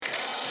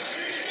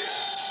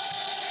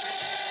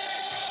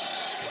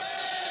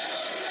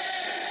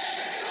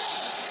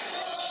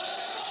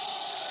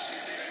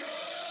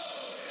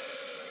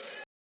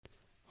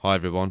Hi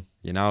everyone,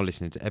 you're now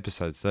listening to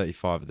episode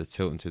 35 of the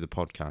Tilton to the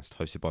podcast,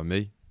 hosted by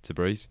me,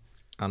 Tabriz.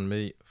 And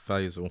me,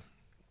 Faisal.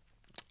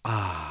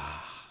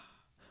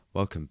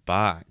 Welcome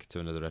back to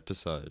another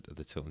episode of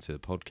the Tilton to the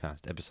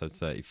podcast, episode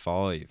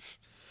 35.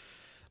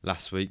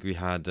 Last week we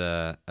had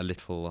a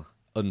little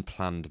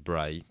unplanned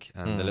break,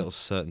 and a little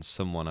certain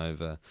someone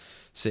over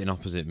sitting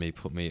opposite me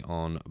put me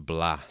on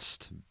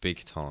blast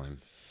big time.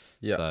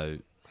 Yeah. So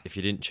if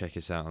you didn't check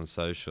us out on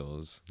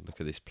socials, look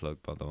at this plug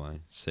by the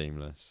way,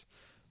 seamless.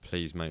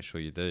 Please make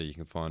sure you do. You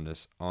can find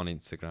us on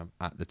Instagram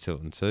at the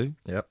Tilton2.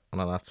 Yep, and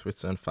on our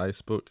Twitter and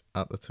Facebook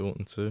at the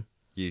Tilton 2.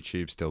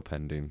 YouTube still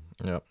pending.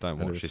 Yep, Don't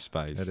watch this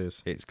space. It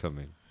is. It's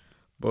coming.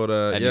 But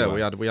Anyway.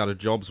 yeah, we had a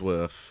job's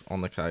worth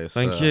on the case.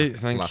 Thank you.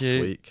 last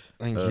week.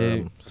 Thank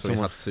you. So we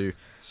had to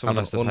Someone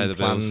have has to an pay the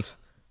bills. unplanned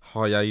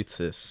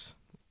hiatus.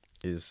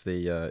 Is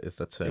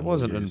the term? It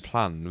wasn't we'll use.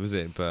 unplanned, was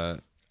it? But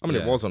I mean,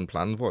 yeah. it was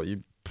unplanned. What,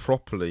 you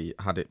properly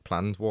had it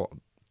planned? What,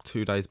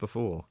 2 days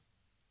before?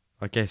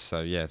 I guess so.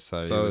 Yeah.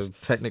 So it So was,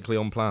 technically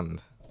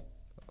unplanned.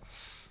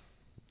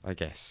 I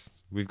guess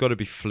we've got to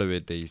be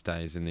fluid these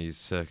days in these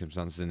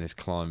circumstances, in this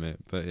climate.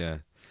 But yeah,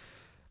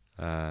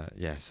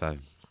 So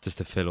just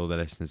to fill all the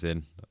listeners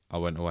in, I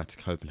went away to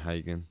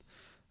Copenhagen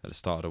at the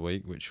start of the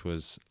week, which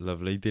was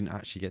lovely. Didn't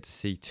actually get to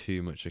see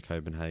too much of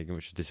Copenhagen,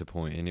 which was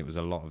disappointing. It was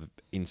a lot of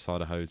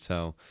inside a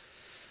hotel.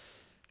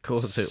 Of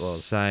course it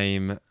was.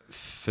 Same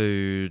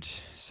food,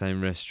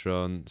 same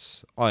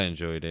restaurants. I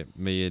enjoyed it.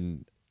 Me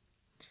and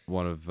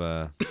one of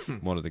the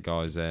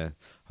guys there,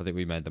 I think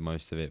we made the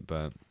most of it.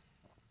 But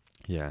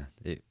yeah,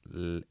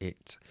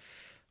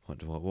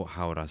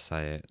 how would I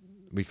say it?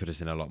 We could have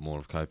seen a lot more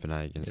of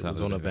Copenhagen. It So that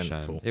was a bit of a shame.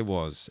 uneventful. It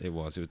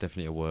was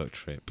definitely a work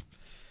trip.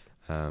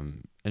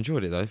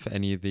 Enjoyed it though. For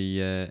any of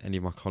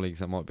my colleagues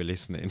that might be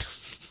listening,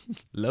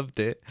 loved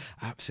it.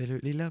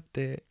 Absolutely loved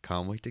it.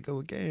 Can't wait to go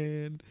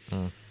again.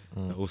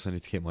 I also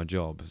need to get my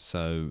job.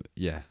 So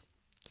yeah,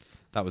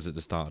 that was at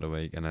the start of the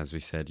week. And as we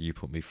said, you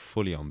put me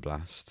fully on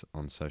blast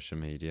on social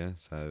media.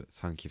 So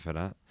thank you for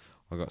that.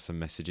 I got some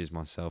messages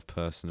myself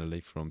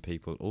personally from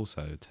people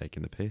also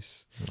taking the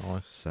piss.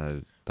 Nice.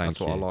 So That's thank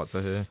you. what I like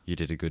to hear. You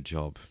did a good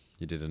job.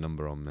 You did a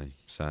number on me.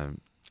 So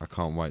I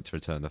can't wait to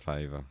return the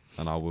favour.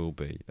 And I will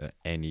be at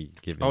any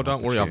given Oh,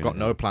 don't worry, I've got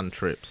opportunity. no planned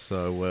trips,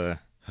 so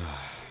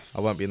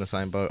I won't be in the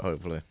same boat,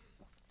 hopefully.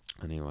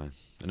 Anyway,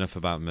 enough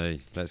about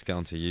me. Let's get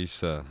on to you,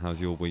 sir. How's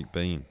your week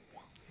been?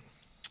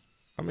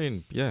 I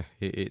mean, yeah,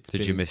 it's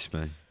Did you miss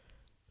me?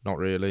 Not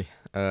really.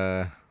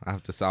 I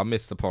have to say, I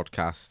missed the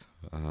podcast.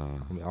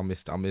 I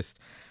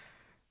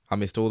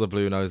missed all the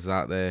Blue Noses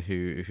out there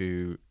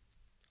who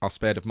I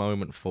spared a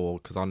moment for,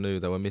 because I knew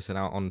they were missing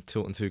out on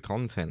Tilton 2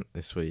 content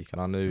this week,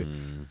 and I knew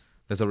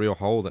there's a real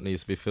hole that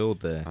needs to be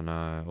filled there. I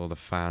know, all the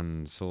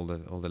fans, all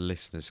the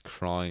listeners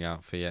crying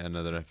out for yet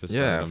another episode.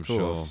 Yeah, I'm of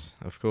course,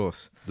 sure. of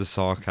course. The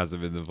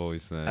sarcasm in the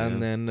voice there.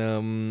 And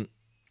then,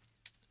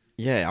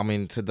 I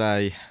mean,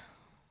 today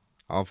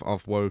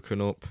I've woken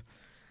up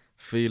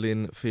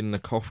feeling the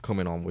cough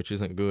coming on, which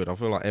isn't good. I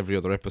feel like every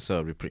other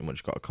episode we've pretty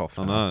much got a cough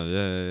I now,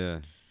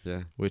 know, yeah.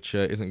 which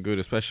isn't good,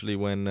 especially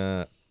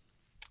when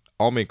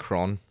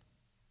Omicron,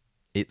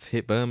 it's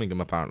hit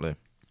Birmingham apparently.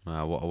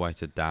 What a way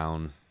to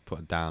put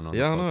a down on.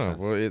 Yeah, the I know. podcast.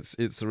 Well,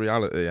 it's a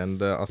reality,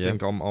 and I Yeah.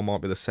 think I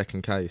might be the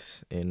second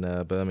case in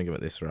Birmingham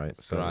at this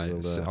rate. So right,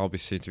 we'll, so I'll be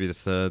soon to be the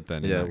third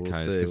then. yeah, in that we'll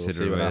case, see. We'll see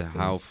considering what we're happens.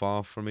 how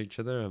far from each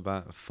other?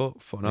 About a foot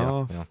and a yeah,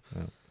 half. yeah.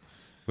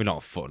 We're not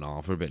a foot and a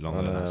half. We're a bit longer.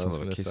 I know, That's I a was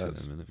little gonna kiss say at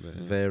it's the minute. But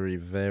yeah. very,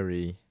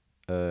 very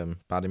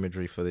bad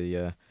imagery for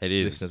the It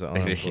is. listeners at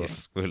home. It but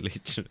is. We're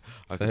literally,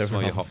 I can Fair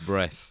smell your enough. hot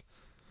breath.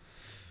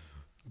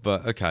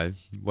 But okay,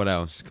 what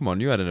else? Come on,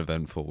 you had an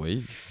eventful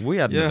week. We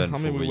had an Yeah, I eventful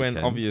mean, we went.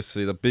 weekend.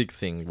 Obviously, the big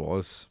thing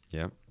was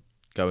Yeah,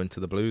 going to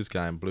the Blues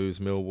game, Blues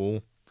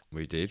Millwall.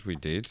 we did.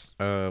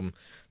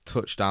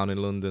 Touchdown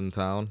in London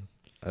town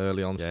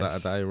early on Yes.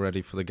 Saturday,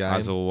 ready for the game.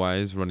 As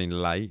always, running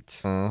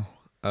late.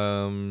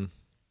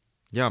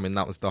 Yeah, I mean,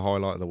 that was the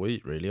highlight of the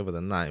week, really. Other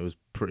than that, it was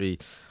pretty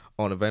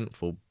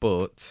uneventful,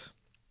 but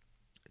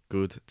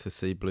good to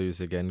see Blues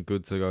again.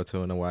 Good to go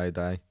to an away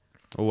day.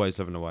 Always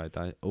love an away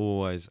day.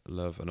 Always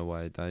love an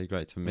away day.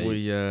 Great to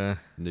meet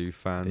new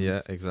fans.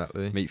 Yeah,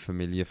 exactly. Meet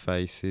familiar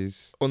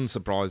faces.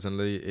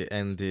 Unsurprisingly, it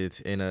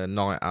ended in a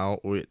night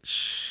out,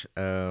 which,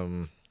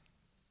 Was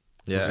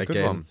a good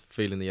again, one.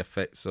 feeling the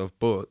effects of,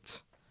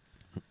 but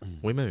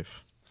we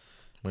move.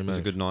 It was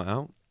a good night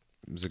out.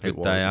 It was a It good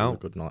was, day it was out, a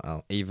good night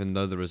out. even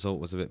though the result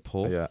was a bit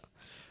poor. Yeah.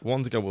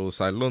 One thing I will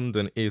say,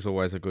 London is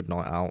always a good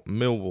night out.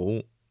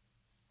 Millwall,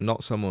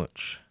 not so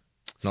much.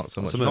 Not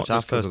so much. Not Our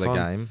just because of first the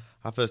time. game.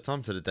 Our first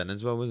time to the Den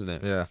as well, wasn't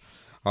it? Yeah.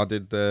 I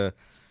did,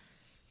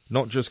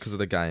 not just because of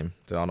the game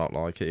did I not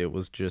like it. It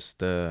was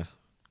just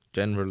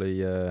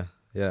generally, I'd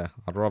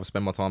rather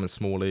spend my time in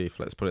Small Heath,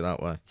 let's put it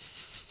that way.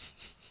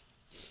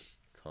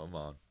 Come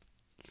on.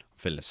 I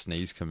feel a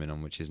sneeze coming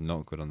on, which is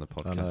not good on the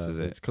I podcast, know, is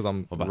it? it's because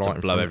I'm We're about right to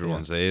in blow front of you.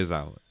 everyone's ears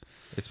out.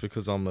 It's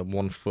because I'm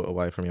 1 foot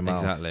away from your mouth.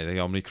 Exactly. The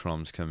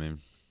Omnicrom's coming.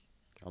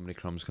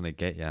 Omnicrom's going to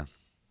get you.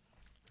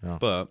 Yeah.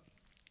 But,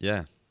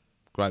 yeah,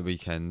 great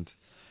weekend.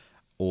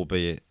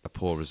 albeit a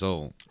poor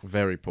result.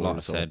 Very poor Like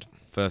result. I said,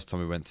 first time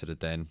we went to the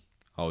Den,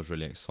 I was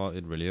really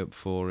excited, really up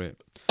for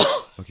it,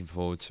 looking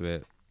forward to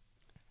it.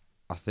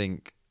 I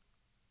think,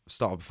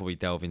 start before we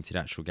delve into the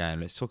actual game,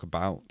 let's talk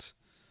about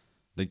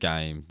the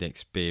game, the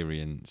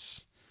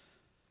experience,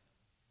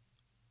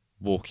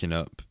 walking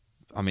up.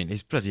 I mean,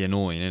 it's bloody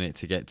annoying, isn't it,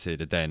 to get to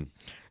the Den?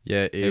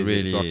 Yeah, it is.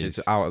 really It's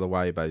out of the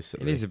way,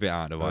 basically. It is a bit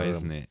out of the way,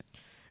 isn't it?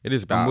 It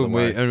is a bit out of the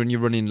way. And when you're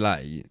running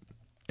late,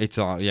 it's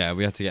like, yeah,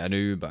 we had to get an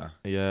Uber.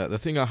 Yeah, the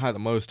thing I hate the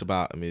most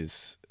about them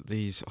is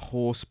these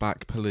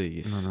horseback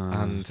police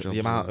and the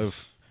amount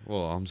of...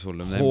 Well, I'm sort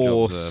of them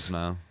horse- jobs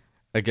now.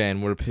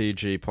 Again, we're a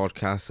PG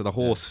podcast, so the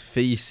horse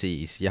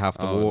feces you have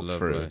to walk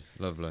through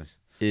Lovely.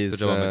 is... The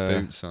job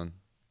with boots on.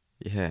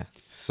 Yeah,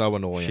 so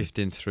annoying.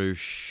 Shifting through,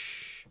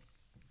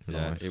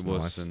 yeah, Nice, it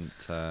nice.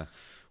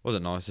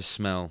 wasn't nice. The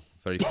smell,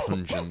 very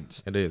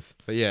pungent. It is.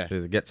 But yeah, It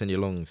is. It gets in your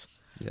lungs.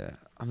 yeah.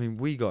 I mean,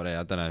 we got it.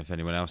 I don't know if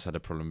anyone else had a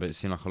problem, but it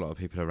seemed like a lot of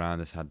people around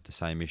us had the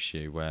same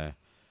issue where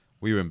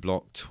we were in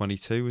block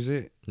 22, was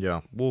it? Yeah.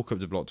 Walk up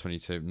to block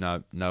 22.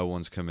 No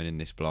one's coming in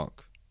this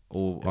block.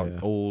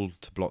 All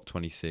to block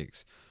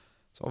 26.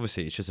 So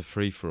obviously it's just a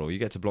free for all. You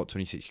get to block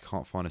 26, you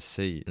can't find a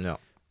seat. No.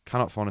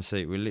 Cannot find a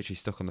seat. We're literally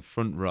stuck on the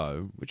front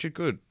row, which are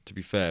good to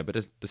be fair,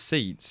 but the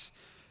seats,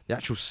 the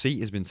actual seat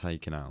has been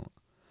taken out.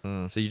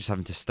 So you're just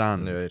having to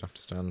stand. Yeah, you'd have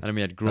to stand. And then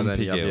we had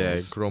Grumpy Gills. Yeah,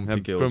 Grumpy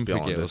Gills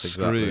behind us,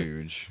 exactly.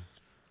 Scrooge.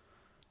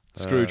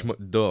 Scrooge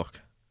McDuck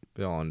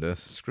behind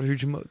us.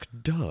 Scrooge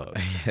McDuck?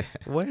 Yeah.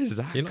 Where's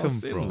that You're come not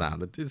seen from? that,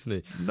 the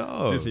Disney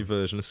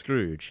version of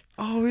Scrooge.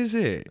 Oh, is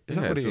it? Is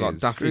that what it's it like is?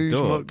 Daffy Scrooge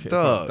Duck. It's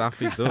McDuck. like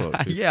Daffy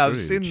Duck. It's Yeah, I've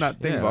Scrooge. seen that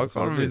thing, Yeah, but I that's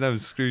what can't it remember is. the name.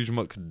 Scrooge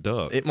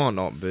McDuck. It might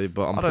not be,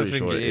 but I'm I don't pretty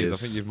think sure it is. I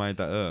is. think you've made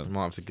that up. I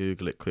might have to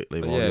Google it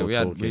quickly But while yeah, you're we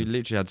talking.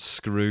 literally had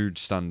Scrooge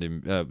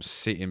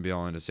sitting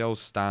behind us. The old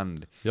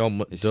stand. The old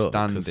He's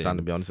McDuck is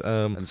standing behind us.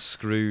 And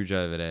Scrooge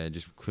over there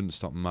just couldn't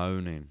stop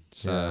moaning.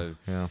 So,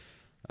 yeah.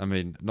 I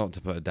mean, not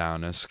to put a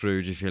downer,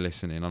 Scrooge, if you're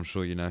listening, I'm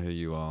sure you know who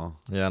you are.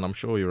 Yeah, and I'm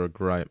sure you're a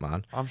great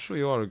man. I'm sure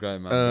you are a great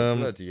man. But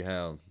bloody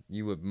hell,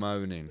 you were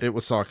moaning. It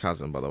was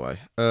sarcasm, by the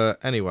way.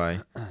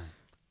 Anyway,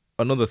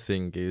 another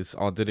thing is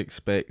I did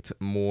expect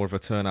more of a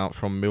turnout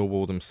from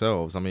Millwall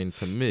themselves. I mean,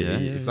 to me,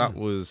 if that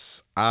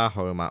was our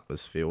home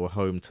atmosphere or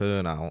home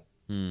turnout,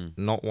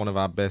 not one of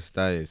our best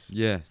days.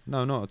 Yeah,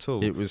 no, not at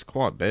all. It was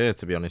quite bare,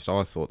 to be honest,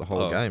 I thought, the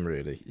whole game,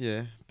 really.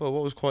 Yeah, but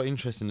what was quite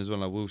interesting as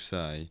well, I will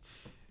say,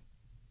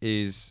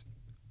 is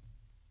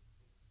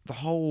the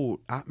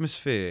whole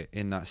atmosphere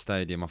in that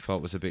stadium I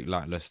felt was a bit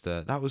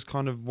lacklustre. That was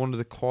kind of one of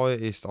the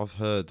quietest I've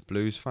heard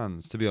Blues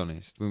fans, to be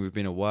honest, when we've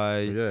been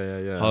away,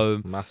 Yeah.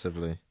 home.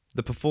 Massively.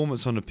 The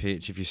performance on the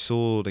pitch, if you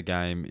saw the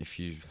game, if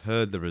you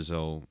heard the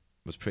result,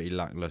 was pretty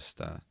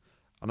lacklustre.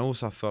 And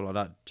also I felt like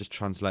that just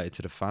translated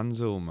to the fans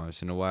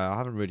almost in a way I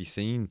haven't really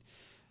seen,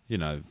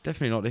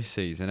 definitely not this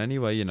season.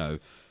 Anyway,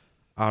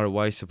 our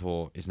away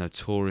support is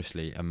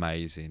notoriously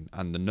amazing,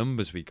 and the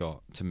numbers we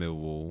got to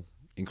Millwall,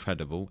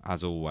 incredible,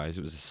 as always.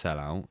 It was a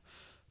sellout,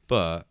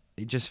 but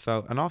it just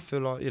felt, and I feel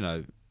like,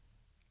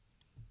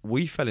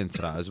 we fell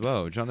into that as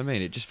well. Do you know what I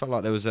mean? It just felt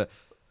like there was a...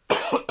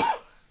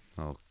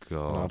 Oh,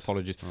 God. No,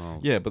 apologies. Oh,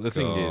 yeah, but the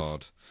thing is,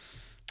 God.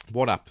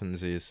 what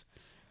happens is,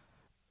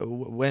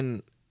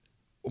 when...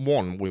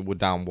 One, we were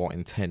down,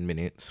 in 10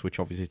 minutes, which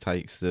obviously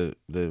takes the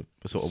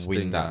sort of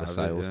wind Sting out of the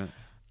sails. it, yeah.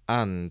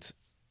 And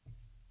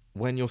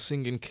when you're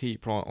singing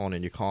Keep Right On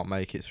and you can't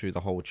make it through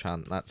the whole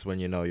chant, that's when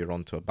you know you're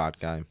onto a bad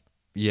game.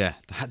 Yeah,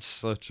 that's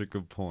such a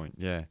good point,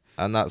 yeah.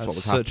 And that's what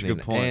was such happening. a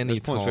good point. There's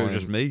points where it was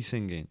just Anytime, me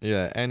singing.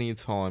 yeah,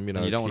 anytime,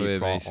 And you don't want to hear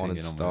Keep me Right On and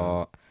singing on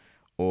start,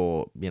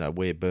 or,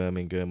 we're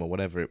Birmingham or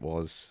whatever it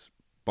was,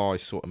 by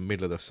sort of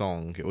middle of the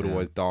song, it would Yeah.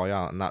 always die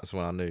out. And that's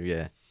when I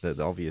knew, that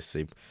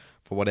obviously,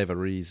 for whatever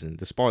reason,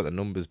 despite the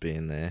numbers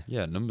being there.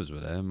 Yeah, numbers were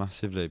there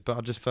massively, but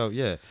I just felt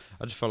like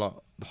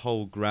the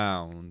whole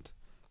ground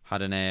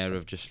had an air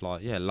of just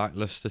like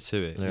lackluster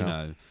to it.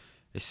 Yeah.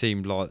 It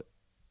seemed like,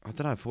 I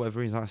don't know, for whatever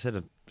reason, like I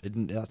said,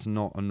 that's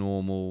not a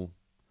normal,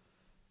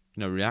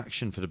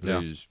 reaction for the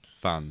Blues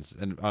fans.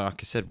 And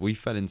like I said, we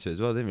fell into it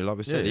as well, didn't we? Like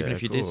we said, even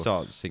if you did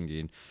start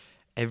singing,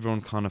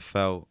 everyone kind of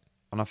felt,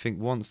 and I think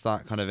once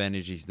that kind of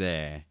energy's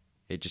there,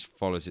 it just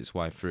follows its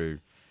way through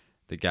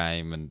the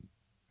game. And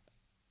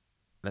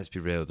let's be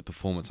real, the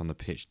performance on the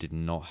pitch did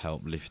not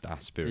help lift our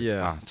spirits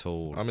at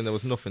all. I mean, there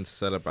was nothing to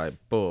celebrate,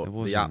 but There the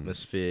wasn't.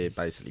 atmosphere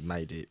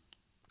basically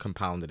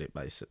compounded it,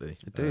 basically.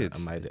 It did.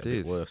 And made it It a bit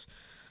did. worse.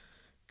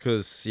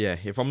 Because,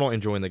 if I'm not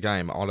enjoying the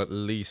game, I'll at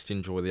least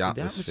enjoy the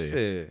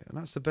atmosphere. And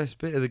that's the best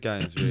bit of the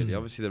games, really.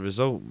 Obviously, the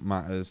result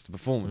matters, the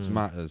performance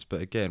matters, but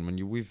again, when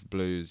you're with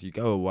Blues, you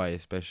go away,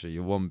 especially,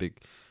 you're one big...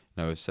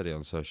 I've said it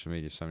on social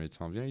media so many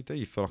times.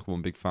 You feel like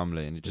one big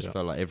family, and it just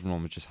felt like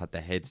everyone just had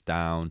their heads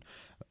down,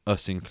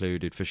 us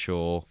included for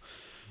sure.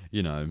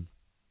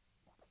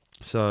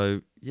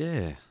 So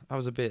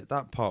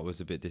that part was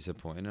a bit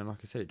disappointing, and like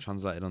I said, it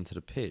translated onto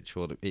the pitch,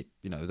 or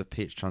the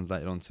pitch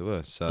translated onto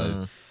us.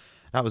 So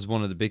that was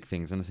one of the big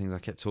things, and the things I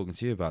kept talking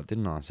to you about,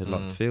 didn't I? I said,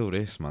 feel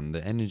this, man.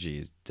 The energy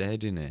is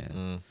dead in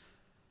here.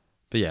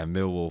 But yeah,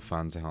 Millwall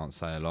fans, I can't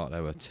say a lot.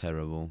 They were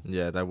terrible.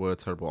 Yeah, they were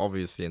terrible.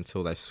 Obviously,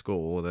 until they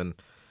score, then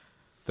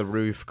the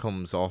roof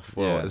comes off.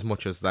 Well, Yeah. as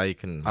much as they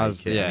can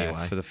make it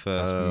anyway. For the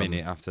first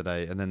minute after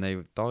and then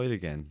they died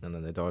again. And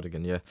then they died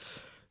again. Yeah,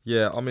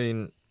 yeah. I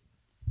mean,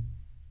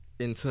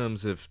 in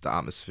terms of the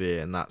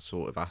atmosphere and that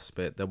sort of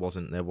aspect, there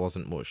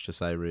wasn't much to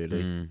say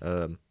really.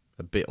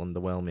 A bit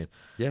underwhelming.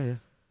 Yeah.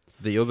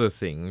 The other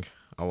thing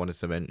I wanted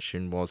to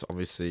mention was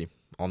obviously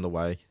on the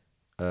way.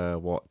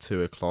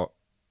 2:00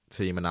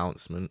 team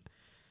announcement.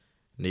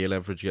 Neil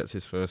Everidge gets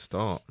his first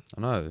start.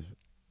 I know.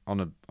 On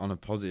a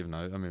positive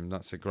note, I mean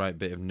that's a great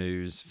bit of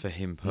news for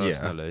him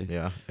personally.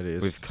 Yeah, it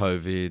is. With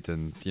COVID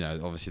and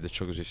obviously the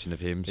struggles we've seen of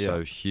him,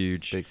 so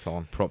huge. Big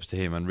time. Props to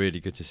him and really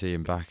good to see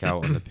him back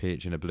out on the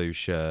pitch in a blue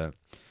shirt.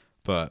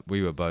 But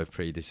we were both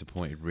pretty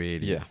disappointed,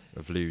 really,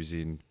 of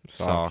losing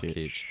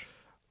Sarkic.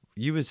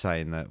 You were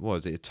saying that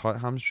was it a tight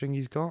hamstring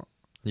he's got?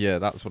 Yeah,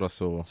 that's what I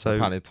saw. So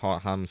apparently a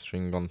tight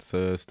hamstring on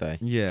Thursday.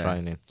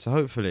 Training. So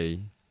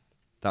hopefully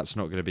that's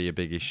not going to be a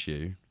big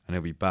issue and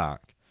he'll be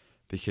back,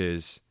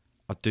 because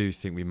I do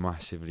think we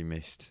massively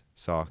missed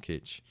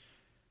Sarkic.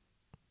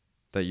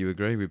 Don't you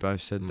agree? We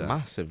both said that.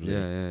 Massively.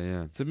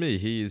 Yeah. To me,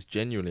 he is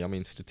genuinely, I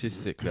mean,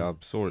 statistically, I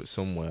saw it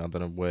somewhere, I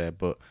don't know where,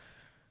 but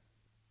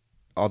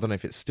I don't know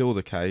if it's still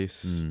the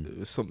case. It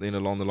was something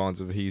along the lines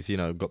of he's,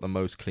 got the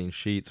most clean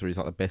sheets, or he's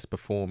like the best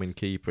performing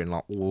keeper in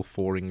like all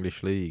 4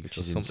 English leagues,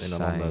 or something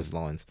insane. along those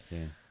lines.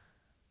 Yeah.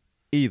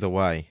 Either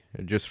way,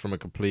 just from a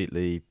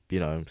completely,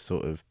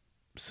 sort of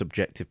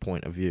subjective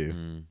point of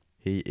view,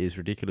 he is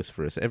ridiculous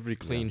for us. Every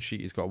clean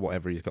sheet he's got,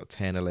 whatever, he's got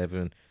 10,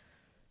 11.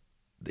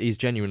 He's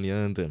genuinely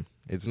earned them.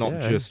 It's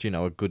not just,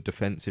 a good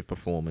defensive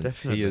performance.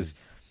 Definitely. He has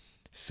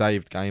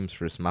saved games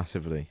for us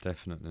massively.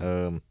 Definitely.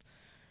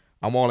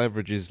 And while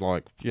Everidge is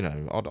like,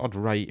 I'd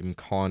rate him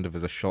kind of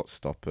as a shot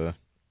stopper.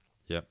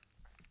 Yep.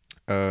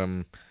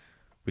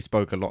 We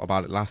spoke a lot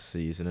about it last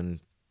season,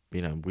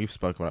 and, we've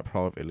spoken about it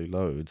privately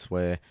loads,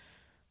 where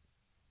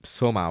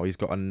somehow he's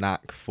got a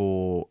knack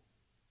for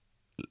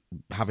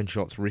having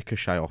shots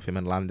ricochet off him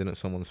and landing at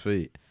someone's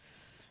feet.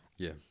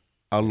 Yeah.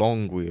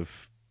 Along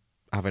with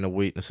having a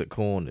weakness at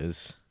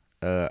corners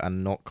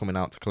and not coming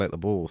out to collect the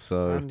ball.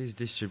 So and his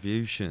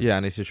distribution. Yeah,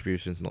 and his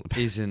distribution's not the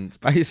best. Isn't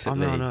basically.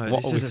 No.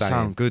 What This are we doesn't saying?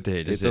 sound good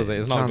here, does it?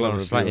 It's Sounds not like we're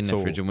slating at all.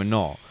 Etheridge, and we're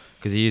not,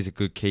 because he is a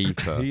good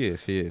keeper. He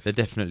is. There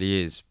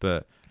definitely is,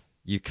 but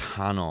you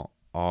cannot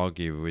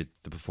argue with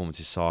the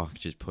performances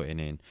Sarkic is putting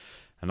in.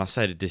 And I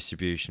say the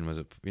distribution was,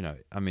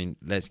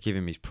 let's give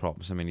him his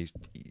props. I mean,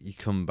 he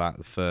come back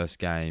the first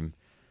game,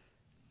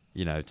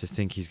 to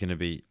think he's going to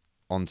be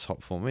on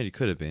top form. I mean, he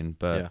could have been,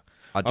 but yeah.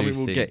 I mean,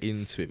 we'll think, get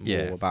into it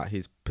more about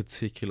his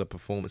particular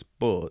performance.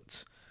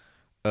 But,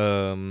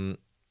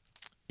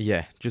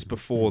 just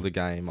before the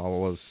game, I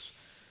was...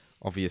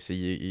 Obviously,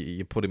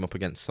 you put him up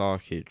against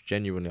Sarkic.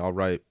 Genuinely, I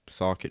rate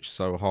Sarkic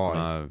so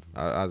high.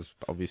 As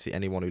obviously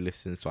anyone who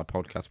listens to our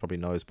podcast probably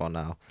knows by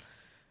now.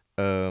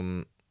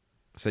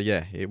 So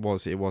yeah, it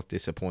was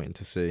disappointing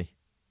to see.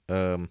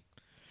 But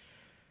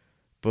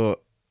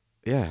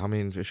yeah, I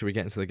mean, should we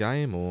get into the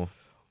game or?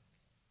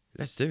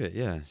 Let's do it.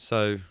 Yeah.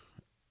 So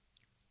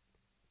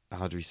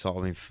how do we start?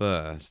 I mean,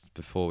 first,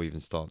 before we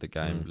even start the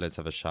game, let's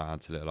have a shout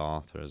out to little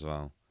Arthur as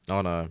well.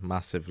 Oh no,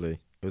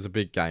 massively! It was a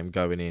big game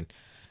going in.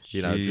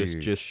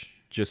 Huge.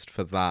 Just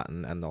for that,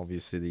 and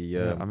obviously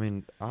the. I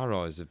mean, our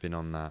eyes have been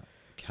on that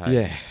case.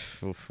 Yeah,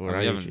 for we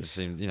ages. haven't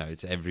seen.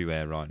 It's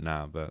everywhere right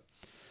now, but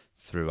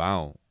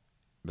throughout.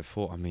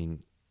 Before, I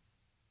mean,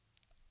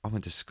 I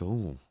went to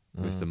school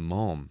with the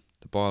mom,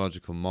 the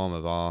biological mom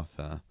of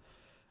Arthur.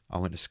 I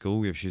went to school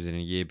with. She was in a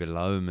year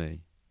below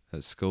me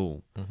at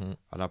school, and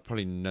I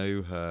probably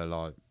knew her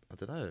like I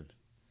don't know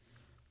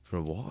for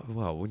a while.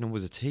 Well, when I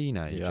was a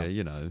teenager,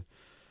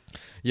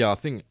 Yeah, I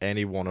think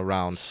anyone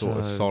around sort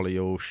of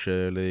Solihull,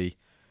 Shirley,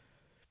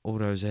 all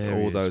those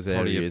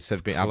areas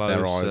have been have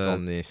their eyes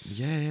on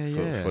this.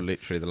 For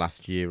literally the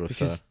last year or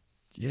so.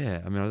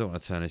 Yeah, I mean, I don't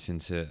want to turn this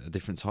into a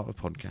different type of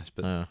podcast,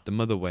 but the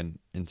mother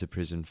went into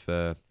prison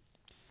for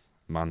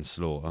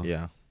manslaughter.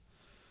 Yeah.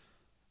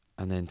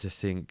 And then to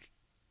think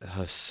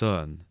her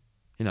son,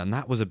 and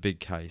that was a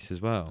big case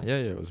as well. Yeah,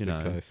 it was a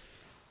big case.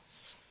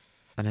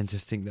 And then to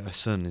think that her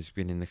son has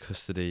been in the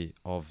custody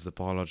of the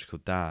biological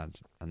dad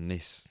and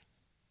this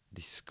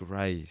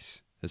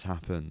disgrace has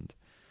happened.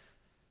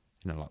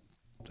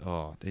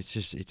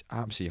 It's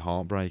absolutely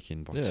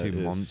heartbreaking by two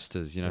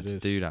monsters, to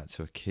do that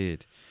to a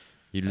kid.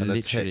 And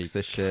the text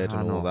they shared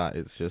and all that,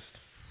 it's just,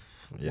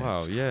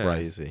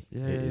 crazy.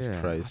 Yeah, it is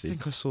crazy. I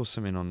think I saw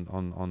something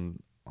on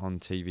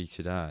TV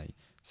today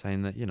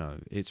saying that,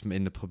 it's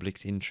in the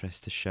public's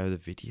interest to show the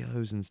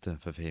videos and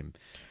stuff of him.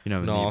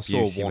 No, I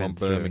saw one on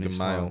Birmingham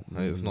Mail.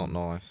 It's not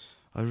nice.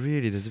 Oh,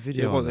 really? There's a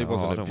video it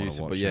wasn't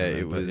abusive, but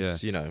it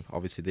was,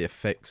 obviously the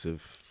effects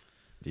of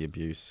the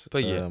abuse.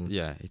 But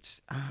it's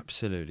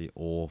absolutely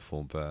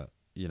awful. But,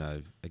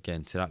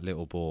 again, to that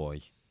little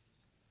boy...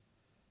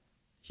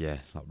 Yeah,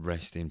 like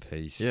rest in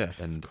peace. Yeah,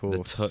 and of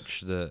course. The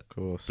touch that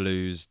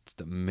Blues,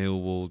 that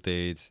Millwall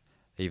did,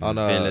 even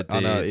Villa did. I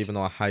know, even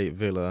though I hate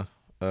Villa,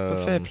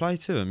 But fair play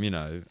to them, you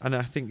know. And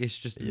I think it's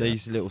just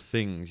these little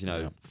things, you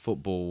know,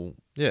 football.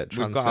 Yeah,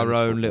 we've got our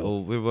own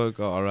little. We've all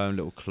got our own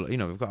little. You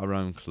know, we've got our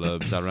own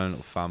clubs, our own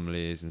little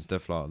families and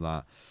stuff like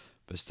that.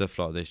 But stuff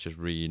like this just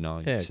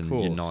reunites and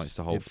unites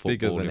the whole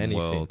footballing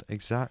world.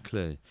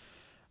 Exactly.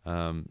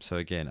 So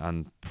again,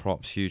 and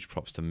huge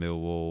props to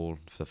Millwall,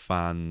 for the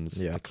fans,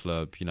 the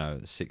club. You know,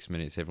 the 6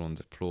 minutes, everyone's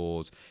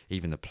applause.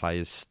 Even the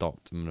players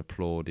stopped and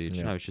applauded.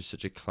 You know, it's just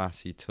such a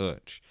classy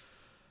touch.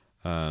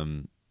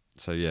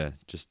 So yeah,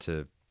 just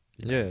to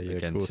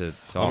again to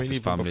Arthur's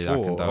family,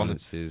 our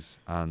condolences,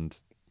 and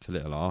to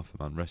little Arthur,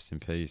 man, rest in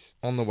peace.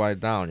 On the way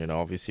down, you know,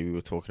 obviously we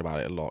were talking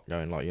about it a lot,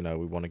 going like, you know,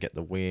 we want to get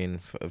the win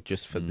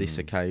for this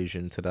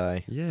occasion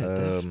today. Yeah,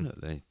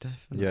 definitely.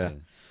 Yeah.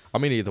 I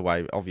mean, either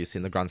way, obviously,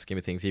 in the grand scheme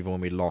of things, even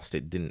when we lost,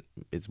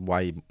 it's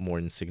way more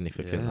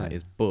insignificant than that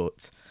is.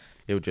 But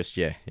it would just,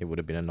 it would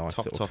have been a nice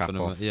little cap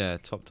off. Yeah,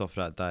 topped off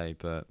that day.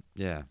 But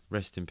yeah,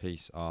 rest in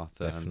peace,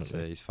 Arthur, and to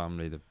his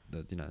family. The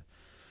you know,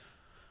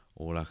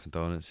 all our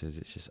condolences.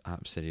 It's just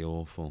absolutely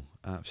awful,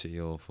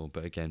 absolutely awful.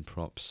 But again,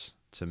 props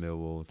to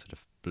Millwall, to the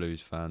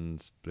Blues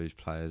fans, Blues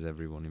players,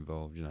 everyone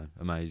involved. You know,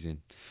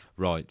 amazing.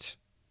 Right.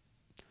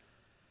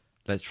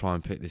 Let's try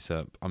and pick this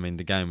up. I mean,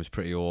 the game was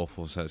pretty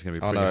awful, so it's going to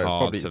be pretty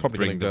hard to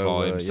bring the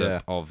vibes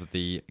up of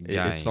the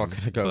game. It's not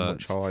going to go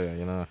much higher,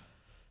 you know.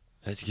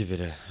 Let's give it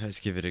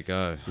a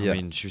go. I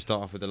mean, should we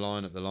start off with the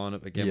lineup? The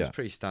lineup again was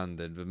pretty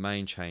standard. The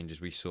main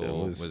changes we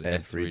saw was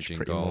Etheridge in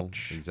goal.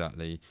 Much.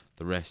 Exactly.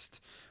 The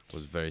rest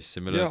was very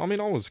similar. Yeah, I mean,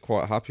 I was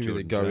quite happy with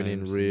it going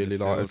in, really.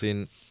 Like, as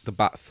in the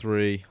back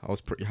three, I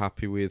was pretty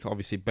happy with.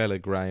 Obviously, Bella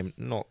Graham,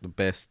 not the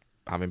best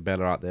having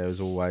Bella out there as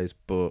always,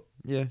 but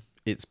yeah.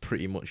 It's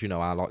pretty much, you know,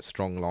 our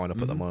strong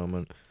lineup at the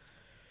moment.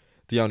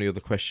 The only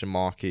other question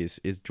mark is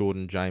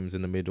Jordan James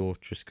in the middle,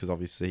 just because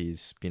obviously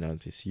he's, you know,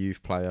 this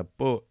youth player,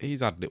 but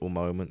he's had little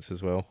moments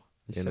as well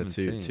in the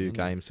two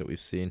games that we've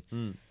seen.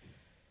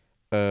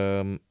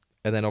 And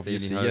then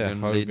obviously,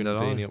 Hogan and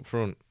Deeney up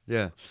front.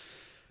 Yeah.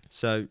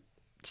 So,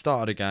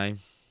 start of the game.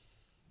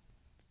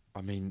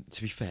 I mean,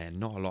 to be fair,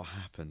 not a lot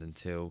happened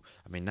until,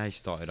 I mean, they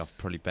started off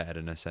probably better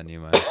than us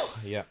anyway.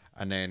 Yeah.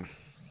 And then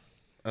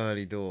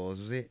early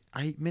doors, was it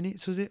 8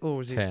 minutes, was it? Or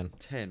was 10. it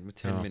 10? With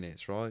 10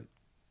 minutes, right?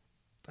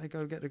 They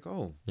go get the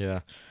goal.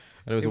 Yeah.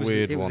 And it was a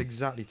weird one. It was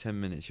exactly 10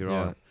 minutes, you're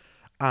right.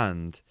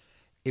 And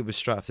it was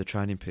straight off the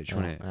training pitch,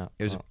 wasn't it? Yeah,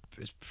 it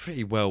was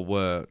pretty well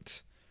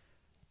worked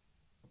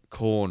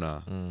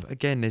corner. But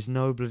again, there's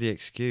no bloody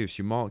excuse.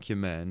 You mark your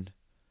men,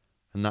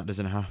 and that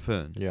doesn't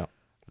happen. Yeah.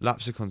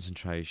 Lapse of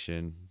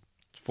concentration.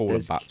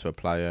 Forward back to a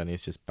player, and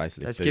he's just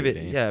basically. Let's give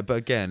it, but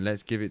again,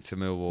 let's give it to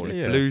Millwall.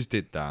 If Blues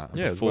did that and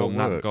performed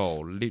that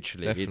goal,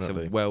 literally, it's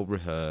a well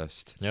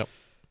rehearsed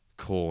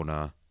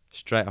corner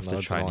straight off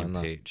the training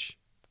pitch.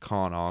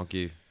 Can't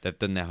argue. They've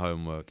done their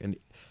homework. And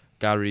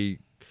Gary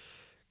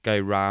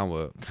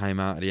Rowett came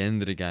out at the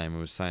end of the game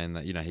and was saying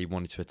that, you know, he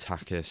wanted to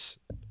attack us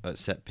at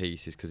set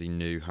pieces because he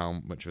knew how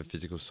much of a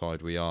physical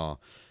side we are.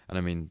 And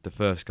I mean, the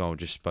first goal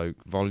just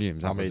spoke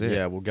volumes. That was it.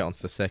 Yeah, we'll get on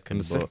to the second.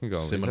 And the second goal,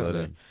 similarly.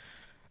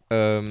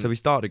 Exactly. So we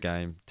start the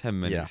game, 10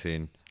 minutes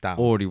in, down.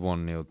 Already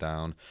 1-0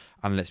 down.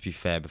 And let's be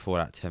fair, before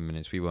that 10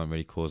 minutes, we weren't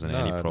really causing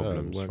any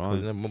problems,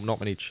 right? Not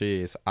many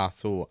cheers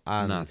at all.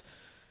 And,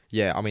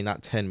 I mean,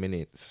 that 10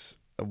 minutes,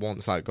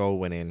 once that goal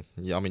went in,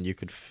 I mean, you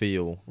could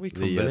feel the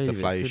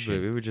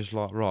deflation. We were just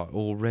like, right,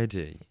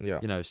 already, you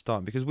know,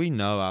 starting. Because we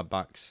know our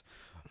backs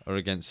are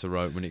against the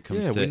rope when it comes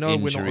to injuries. Yeah, we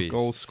know we're not a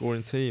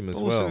goal-scoring team as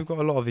well. Also, we've got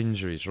a lot of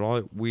injuries,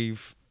 right?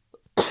 We've...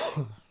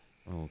 oh,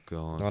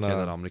 God. Get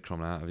that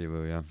Omicron out of you,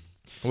 will you?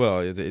 Well,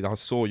 I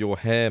saw your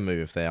hair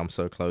move there. I'm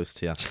so close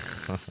to you.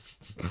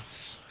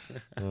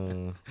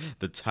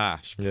 The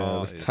Tash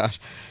part. Yeah,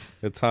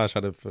 the Tash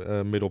had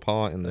a middle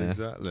part in there.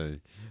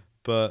 Exactly.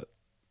 But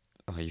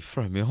you've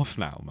thrown me off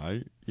now,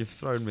 mate. You've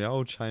thrown my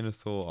whole chain of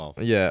thought off.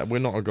 Yeah, we're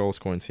not a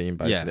goal-scoring team,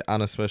 basically.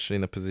 And especially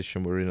in the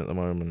position we're in at the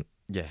moment.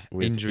 Yeah,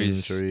 with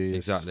injuries.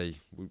 Exactly.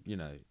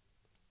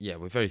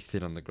 We're very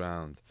thin on the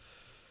ground.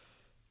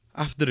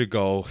 After the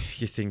goal,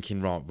 you're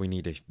thinking, right, we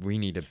need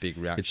a big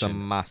reaction. It's a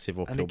massive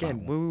uphill And again,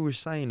 battle. what we were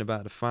saying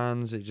about the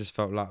fans, it just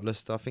felt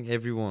lacklustre. I think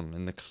everyone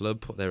in the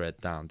club put their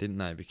head down, didn't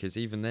they? Because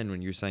even then,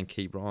 when you were saying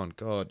keep right on,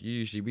 God,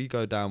 usually we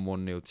go down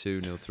 1-0,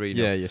 2-0, 3-0.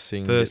 Yeah, you're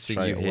seeing first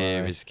thing you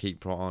hear is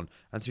keep right on.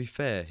 And to be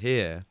fair,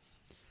 here,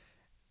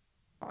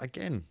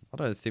 again, I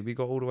don't think we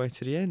got all the way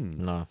to the end.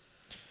 No,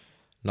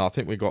 I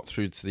think we got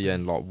through to the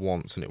end like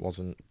once, and it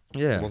wasn't.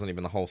 Yeah, it wasn't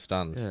even the whole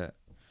stand. Yeah.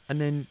 And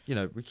then, you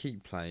know, we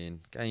keep playing,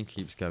 game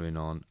keeps going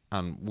on,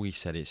 and we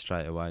said it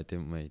straight away,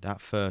 didn't we?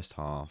 That first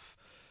half,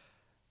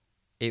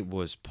 it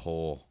was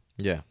poor.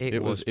 Yeah,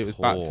 it was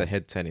back to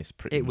head tennis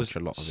pretty much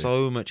a lot of it.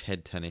 So much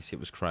head tennis, it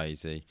was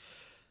crazy.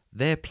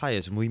 Their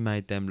players, and we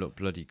made them look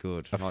bloody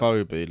good.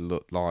 Afobe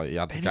looked like he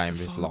had the game of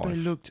his life. He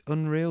looked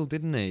unreal,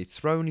 didn't he?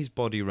 Throwing his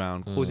body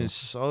around, causing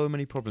so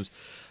many problems.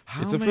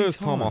 It's the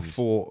first time I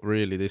thought,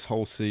 really, this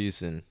whole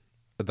season,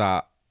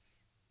 that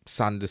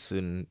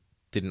Sanderson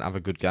didn't have a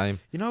good game.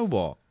 You know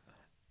what?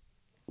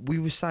 We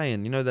were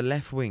saying, you know, the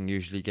left wing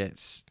usually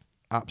gets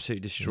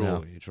absolutely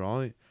destroyed,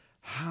 right?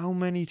 How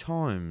many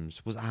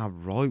times was our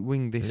right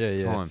wing this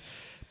Yeah. time?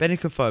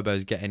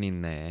 Benicofobo's getting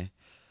in there,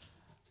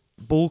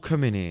 ball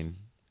coming in.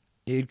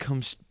 It'd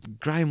come.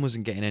 Graham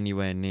wasn't getting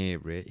anywhere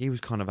near it. He was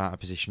kind of out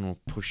of position or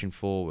pushing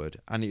forward,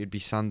 and it would be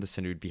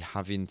Sanderson who would be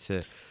having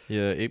to.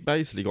 Yeah, it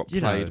basically got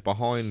played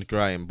behind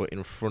Graham, but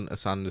in front of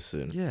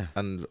Sanderson. Yeah.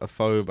 And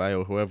Afobe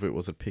or whoever it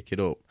was would pick it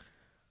up,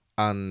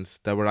 and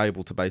they were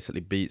able to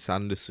basically beat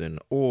Sanderson.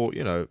 Or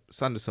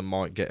Sanderson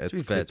might get a To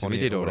be fair clip to on him,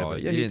 he it did or all whatever.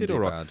 right. Yeah, he he didn't did do all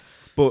right. bad.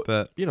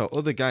 But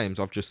other games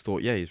I've just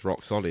thought, yeah, he's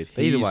rock solid.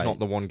 Either He's way, not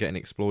the one getting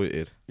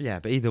exploited. Yeah,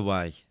 but either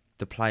way,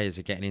 the players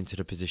are getting into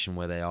the position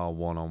where they are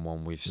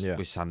one-on-one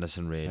with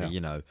Sanderson,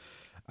 really,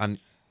 And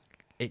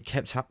it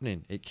kept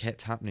happening.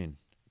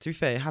 To be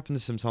fair, it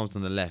happened sometimes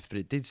on the left, but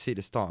it did see at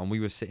the start, and we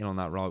were sitting on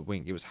that right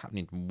wing. It was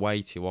happening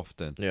way too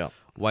often. Yeah.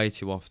 Way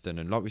too often.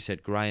 And like we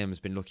said, Graham's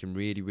been looking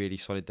really, really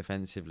solid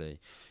defensively.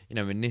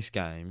 In this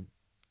game,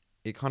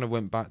 it kind of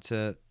went back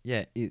to,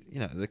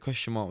 the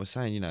question mark was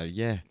saying,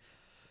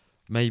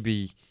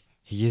 maybe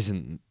he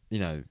isn't,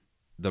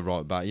 the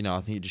right back.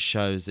 I think it just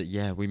shows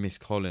that, we miss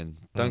Colin.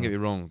 Don't get me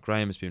wrong,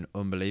 Graham has been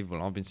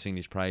unbelievable. I've been singing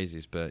his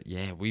praises, but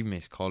we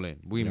miss Colin.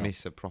 We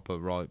miss a proper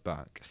right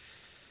back.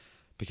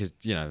 Because,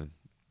 you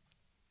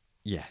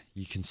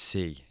can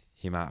see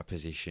him out of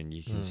position.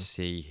 You can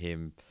see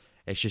him.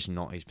 It's just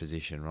not his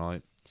position,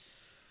 right?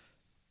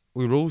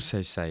 We were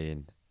also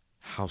saying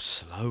how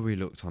slow we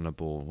looked on the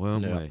ball,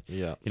 weren't we?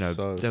 Yeah.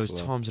 There was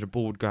times that the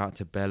ball would go out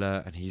to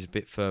Bella and he's a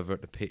bit further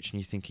up the pitch and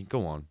you're thinking,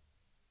 go on.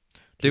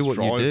 Do what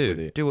you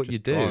do. Do what you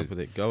do. Drive with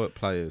it. Go at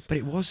players. But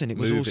it wasn't. It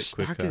was all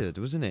quicker. staggered,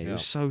 wasn't it? Yeah. It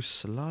was so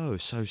slow,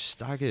 so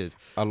staggered.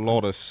 A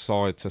lot of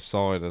side to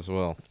side as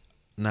well.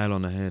 Nail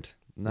on the head.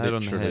 Nail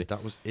on the head.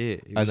 That was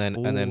it. And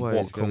then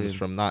what comes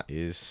from that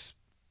is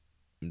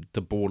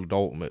the ball would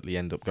ultimately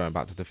end up going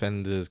back to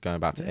defenders, going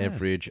back to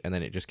Everidge, and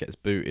then it just gets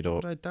booted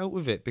up. But I dealt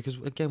with it because,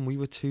 again, we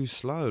were too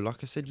slow.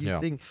 Like I said, you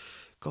think,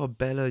 God,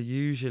 Bella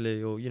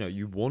usually, or,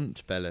 you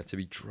want Bella to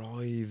be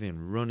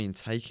driving, running,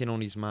 taking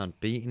on his man,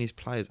 beating his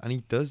players, and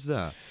he does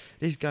that.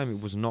 This game,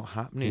 it was not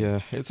happening. Yeah,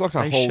 it's like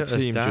our whole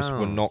team just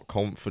were not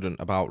confident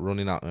about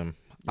running at them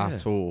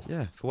at all.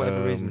 Yeah, for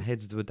whatever reason,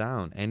 heads were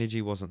down.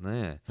 Energy wasn't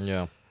there.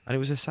 Yeah. And it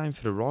was the same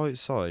for the right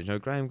side.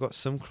 Graham got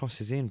some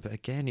crosses in, but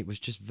again, it was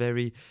just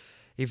very...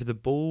 Either the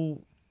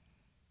ball...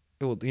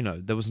 Well,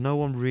 there was no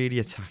one really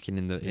attacking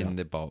in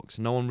the box,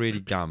 no one really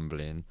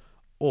gambling,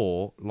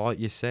 or, like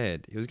you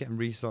said, it was getting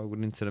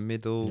recycled into the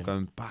middle,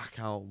 going back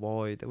out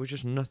wide. There was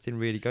just nothing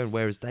really going,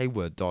 whereas they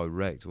were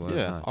direct, weren't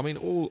they? I mean,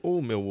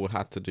 all Millwall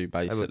had to do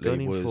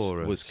basically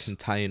was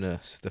contain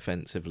us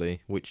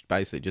defensively, which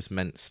basically just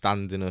meant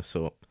standing us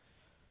up,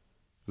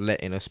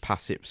 letting us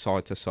pass it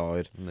side to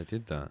side. And they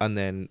did that. And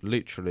then,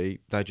 literally,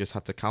 they just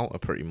had to counter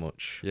pretty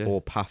much, or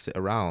pass it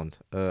around.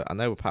 And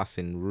they were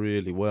passing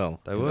really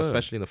well. They were.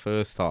 Especially in the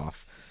first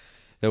half.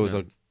 There was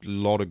a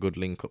lot of good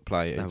link-up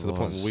play, to the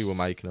point where we were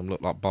making them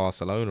look like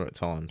Barcelona at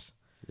times.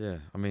 Yeah,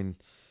 I mean,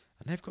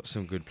 and they've got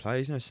some good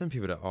players. Some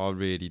people that I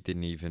really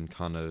didn't even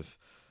kind of...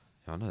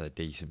 I know they're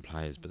decent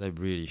players, but they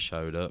really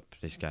showed up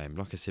this game.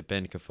 Like I said,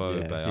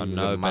 Benicofobe. I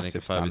know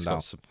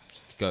Benicofobe's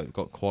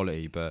got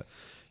quality, but,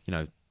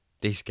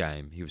 this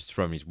game, he was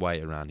throwing his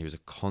weight around. He was a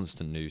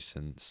constant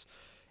nuisance.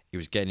 He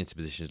was getting into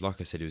positions. Like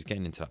I said, he was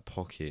getting into that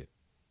pocket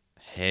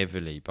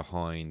heavily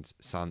between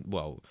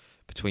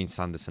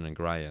Sanderson and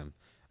Graham.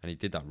 And he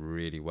did that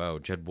really well.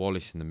 Jed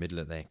Wallace in the middle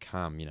of their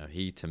cam,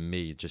 he, to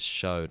me, just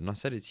showed. And I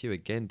said it to you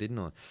again, didn't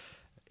I?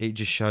 It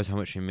just shows how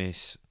much we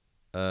miss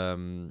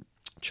Chong.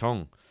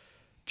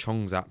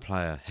 Chong's that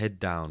player. Head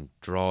down,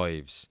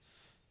 drives,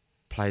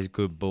 plays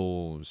good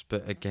balls.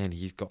 But again,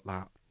 he's got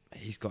that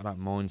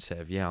mindset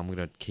of, I'm going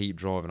to keep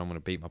driving, I'm going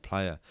to beat my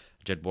player.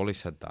 Jed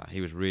Wallace had that.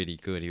 He was really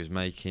good. He was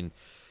making,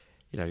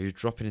 he was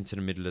dropping into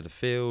the middle of the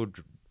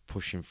field,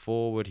 pushing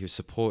forward. He was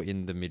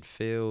supporting the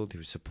midfield. He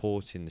was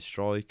supporting the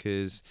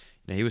strikers.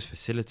 He was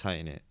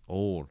facilitating it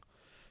all.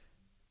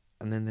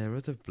 And then their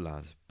other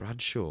lad,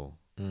 Bradshaw,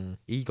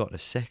 he got the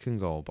second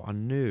goal, but I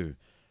knew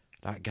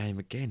that game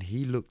again,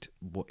 he looked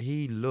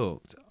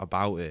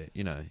about it,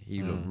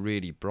 he looked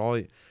really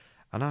bright.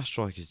 And our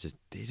strikers just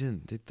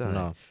didn't, did they?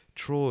 No.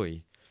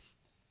 Troy,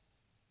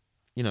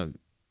 at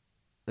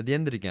the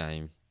end of the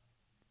game,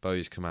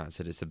 Bo's come out and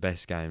said it's the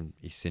best game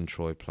he's seen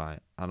Troy play.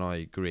 And I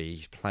agree,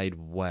 he's played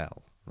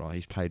well, right?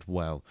 He's played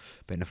well.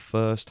 But in the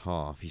first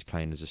half, he's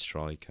playing as a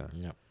striker.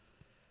 Yep.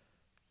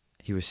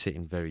 He was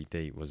sitting very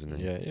deep, wasn't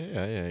he?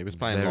 Yeah. He was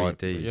playing very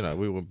deep.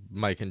 We were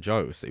making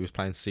jokes. He was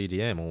playing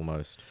CDM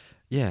almost.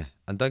 Yeah,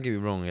 and don't get me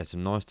wrong, he had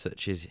some nice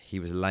touches. He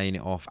was laying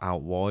it off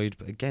out wide.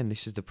 But again,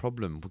 this is the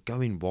problem. We're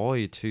going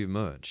wide too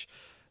much.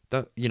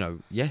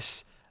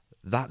 Yes,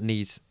 that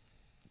needs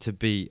to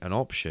be an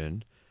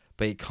option,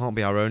 but it can't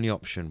be our only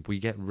option. We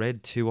get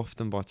read too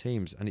often by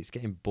teams, and it's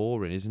getting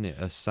boring, isn't it?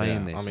 Us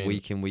saying this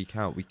week in, week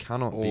out. We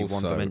cannot be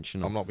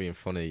one-dimensional. I'm not being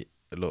funny.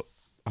 Look,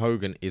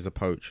 Hogan is a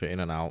poacher in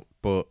and out,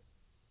 but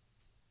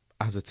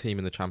as a team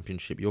in the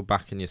Championship, you're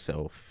backing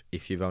yourself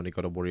if you've only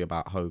got to worry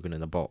about Hogan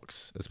in the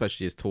box,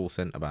 especially his tall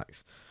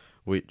centre-backs,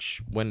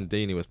 which when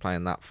Deeney was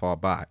playing that far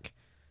back,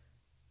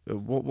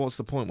 what's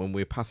the point when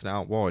we're passing it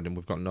out wide and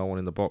we've got no one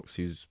in the box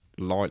who's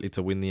likely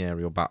to win the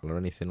aerial battle or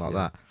anything like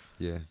that?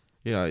 Yeah.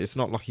 You know, it's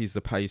not like he's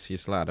the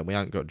paciest lad, and we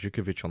ain't got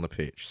Djukovic on the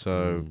pitch.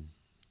 So,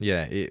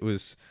 yeah, it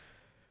was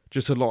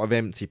just a lot of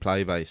empty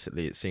play,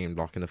 basically, it seemed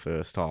like in the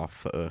first half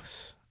for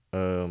us.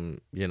 You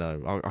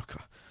know,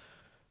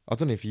 I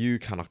don't know if you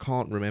can. I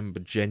can't remember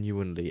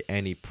genuinely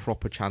any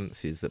proper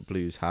chances that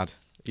Blues had.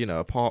 You know,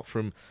 apart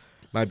from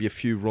maybe a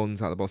few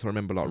runs out the box. I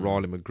remember like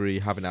Riley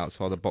McGree having it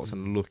outside the box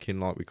and looking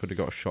like we could have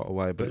got a shot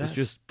away, but it was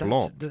just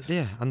blocked.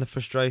 Yeah, and the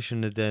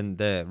frustration then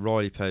there.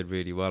 Riley played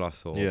really well, I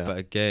thought. Yeah. But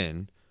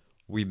again,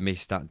 we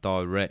missed that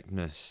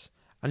directness.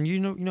 And you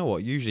know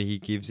what? Usually he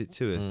gives it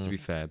to us, to be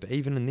fair. But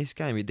even in this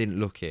game, he didn't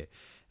look it.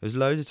 There was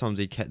loads of times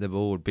he kept the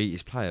ball, beat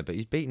his player, but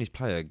he's beating his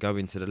player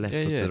going to the left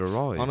or to the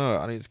right. I know,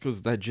 and it's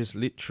because they're just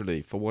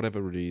literally, for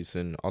whatever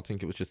reason, I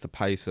think it was just the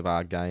pace of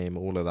our game,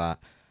 all of that,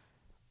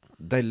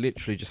 they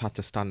literally just had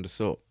to stand us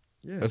up.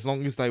 Yeah. As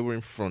long as they were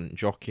in front,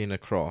 jockeying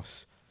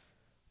across,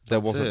 there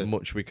wasn't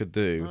much we could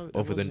do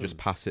other than just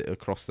pass it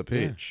across the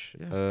pitch.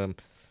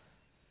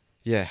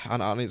 Yeah.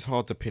 And it's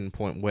hard to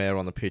pinpoint where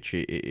on the pitch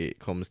it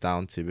comes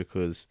down to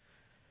because,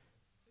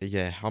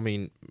 yeah, I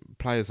mean,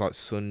 players like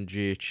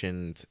Sunjic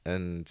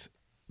and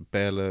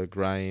Bella,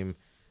 Graham,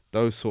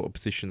 those sort of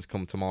positions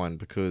come to mind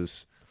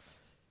because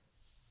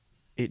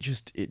it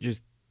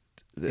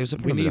was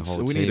we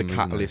need a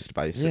catalyst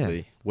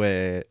basically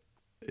where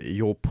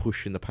you're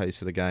pushing the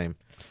pace of the game.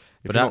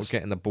 If you're not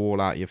getting the ball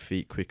out of your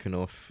feet quick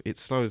enough, it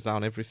slows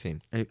down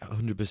everything.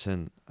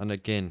 100%. And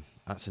again,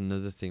 that's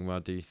another thing where I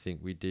do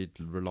think we did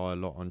rely a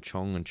lot on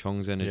Chong and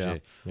Chong's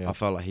energy. Yeah. I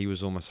felt like he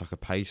was almost like a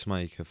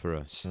pacemaker for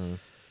us. And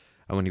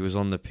when he was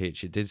on the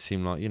pitch, it did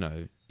seem like, you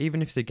know,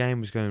 even if the game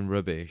was going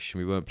rubbish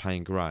and we weren't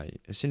playing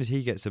great, as soon as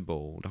he gets the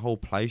ball, the whole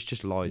place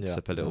just lights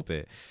up a little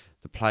bit.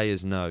 The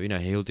players know, you know,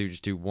 he'll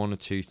just do one or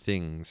two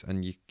things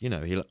and, you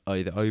know, he'll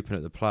either open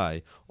up the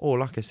play or,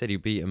 like I said, he'll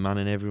beat a man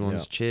and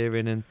everyone's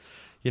cheering and...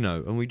 You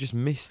know, and we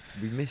missed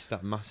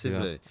that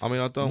massively. Yeah. I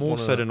mean, I don't more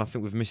so than I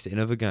think we've missed it in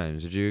other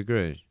games. Would you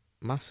agree?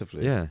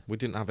 Massively. Yeah. We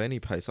didn't have any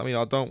pace. I mean,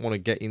 I don't want to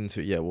get into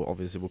it. Yeah, well,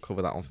 obviously we'll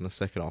cover that one from the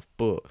second half.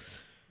 But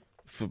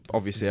for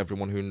obviously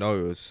everyone who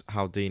knows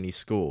how Deeney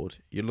scored,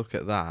 you look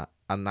at that,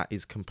 and that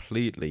is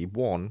completely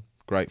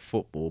great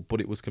football,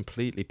 but it was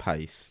completely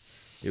pace.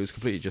 It was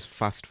completely just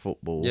fast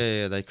football.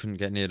 Yeah. They couldn't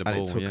get near the ball.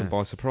 And it took them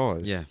by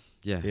surprise. Yeah.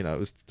 You know, it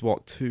was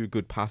two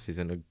good passes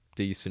and a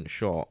decent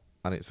shot,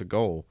 and it's a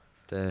goal.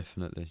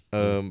 Definitely.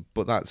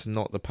 But that's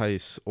not the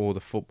pace or the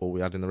football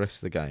we had in the rest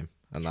of the game.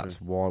 And that's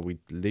why we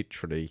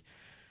literally...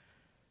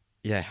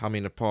 Yeah, I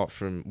mean, apart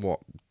from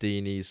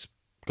Deeney's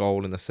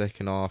goal in the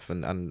second half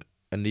and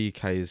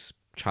Anike's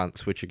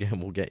chance, which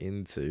again we'll get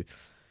into,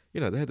 you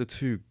know, they're the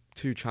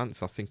two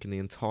chances, I think, in the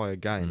entire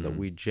game that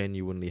we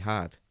genuinely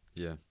had.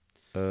 Yeah.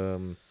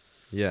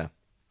 Yeah.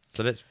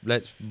 So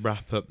let's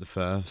wrap up the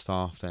first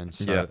half then.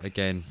 So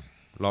again,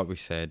 like we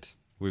said,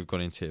 we've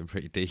gone into it in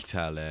pretty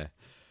detail there.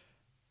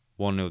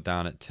 1-0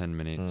 down at 10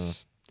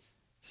 minutes.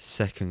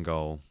 Second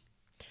goal.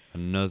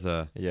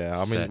 Another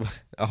I mean,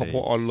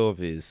 what I love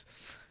is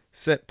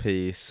set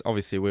piece.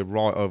 Obviously, we're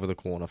right over the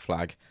corner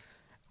flag.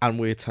 And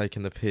we're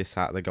taking the piss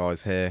out of the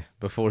guy's hair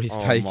before he's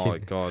taking... Oh, my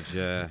God,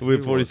 yeah.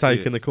 Before he's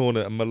taking the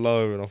corner. And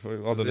Malone, I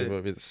don't know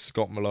if it's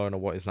Scott Malone or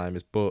what his name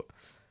is, but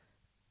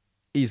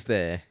he's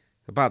there.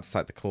 About to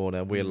take the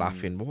corner, we're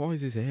laughing. Why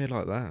is his hair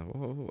like that?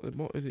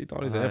 What is he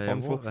done his hair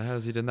for? What the hell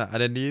has he done that?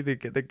 And then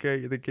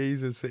the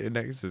geezer sitting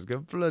next to us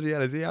going, bloody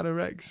hell, is he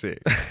anorexic?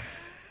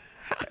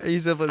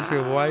 He's a bunch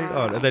of weight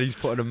on. And then he's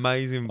put an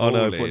amazing ball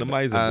in. Put an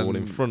amazing ball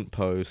in front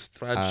post.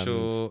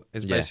 Bradshaw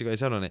has basically got his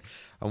head on it.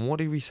 And what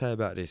did we say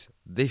about this?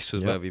 This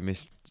was where we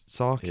missed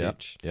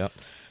Sarkic. Yeah. As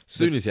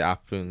soon as it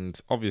happened,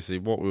 obviously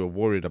what we were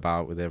worried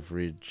about with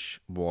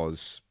Etheridge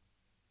was...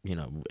 You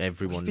know,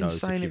 everyone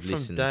knows if you've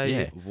listened.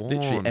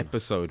 Literally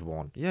episode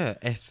 1. Yeah,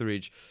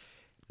 Etheridge.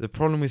 The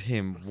problem with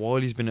him,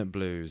 while he's been at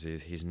Blues,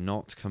 is he's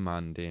not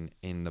commanding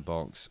in the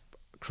box.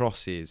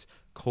 Crosses,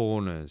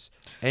 corners,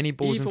 any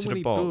balls into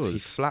the box, he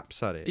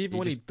flaps at it. Even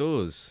when he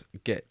does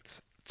get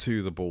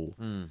to the ball,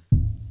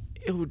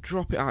 he'll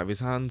drop it out of his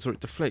hands or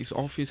it deflects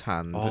off his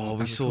hand. Oh,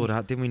 we saw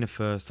that, didn't we? In the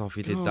first half,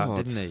 he did that,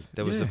 didn't he?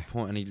 There was a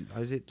point, and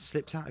has it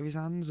slipped out of his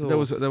hands? Or?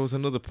 There was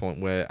another point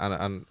where,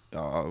 and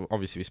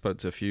obviously we spoke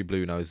to a few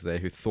Blue Noses there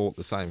who thought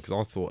the same, because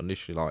I thought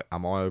initially, like,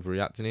 am I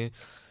overreacting here?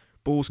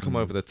 Ball's come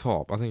over the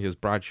top. I think it was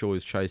Bradshaw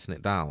is chasing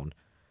it down,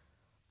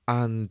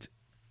 and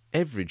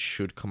Etheridge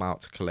should come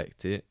out to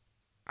collect it.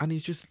 And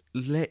he's just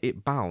let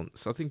it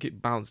bounce. I think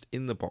it bounced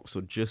in the box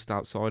or just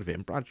outside of it.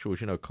 And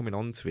Bradshaw's, coming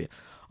onto it.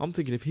 I'm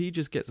thinking if he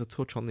just gets a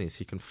touch on this,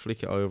 he can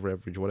flick it over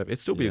Etheridge, whatever. It'd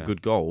still be a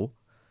good goal.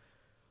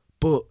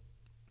 But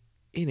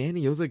in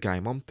any other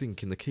game, I'm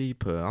thinking the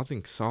keeper, I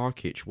think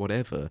Sarkic,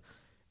 whatever,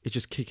 is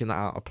just kicking that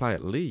out of play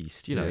at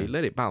least. He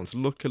let it bounce.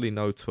 Luckily,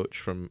 no touch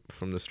from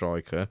the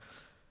striker.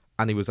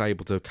 And he was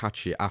able to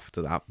catch it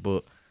after that.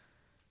 But,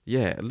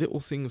 yeah, little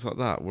things like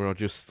that where I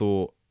just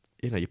thought,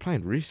 you're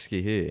playing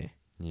risky here.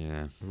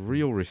 Yeah.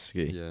 Real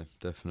risky. Yeah,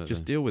 definitely.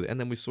 Just deal with it. And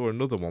then we saw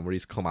another one where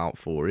he's come out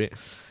for it,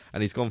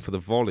 and he's gone for the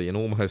volley and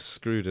almost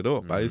screwed it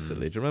up.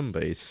 Basically, do you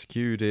remember? He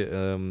skewed it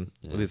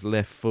with his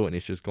left foot, and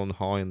it's just gone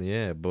high in the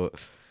air.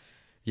 But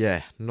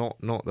yeah, not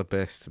the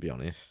best, to be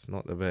honest.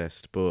 Not the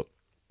best. But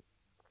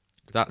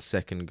that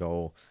second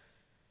goal,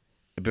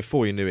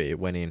 before you knew it, it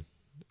went in.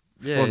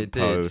 Yeah, Front it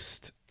did.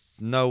 post.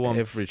 No one.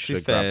 Everidge should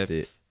have grabbed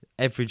it.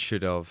 Everidge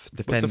should have.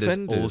 But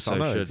Defenders also I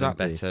know, should have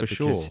exactly, done better for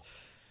because sure.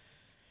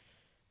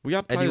 We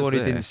had players anyone who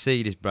there. didn't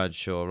see this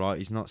Bradshaw, right?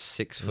 He's not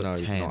 6'10". No,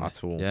 he's not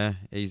at all. Yeah,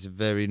 he's a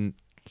very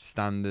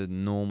standard,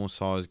 normal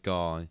sized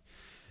guy.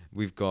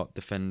 We've got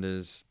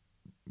defenders: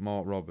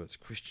 Mark Roberts,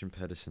 Christian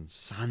Pedersen,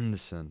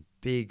 Sanderson,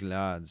 big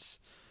lads.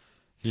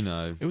 You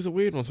know, It was a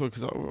weird one too,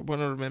 because when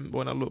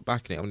I look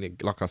back at it, I mean,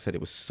 like I said,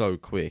 it was so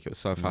quick, it was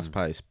so fast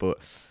paced, but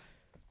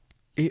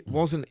it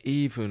wasn't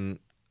even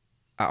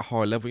at a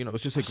high level. You know, it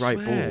was just a great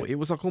ball. It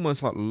was like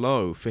almost like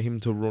low for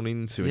him to run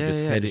into and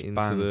just head it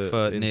into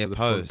the near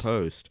front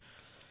post.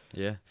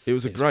 Yeah, it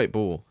was a great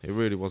ball. It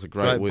really was a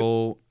great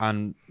ball.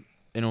 And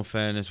in all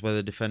fairness,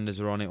 whether defenders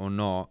are on it or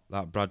not,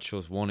 that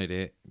Bradshaw's wanted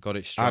it, got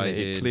it straight and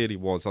it in. clearly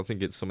was. I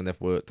think it's something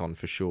they've worked on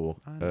for sure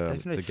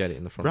to get it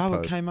in the front Rowett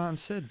post. came out and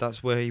said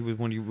that's where he was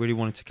when he really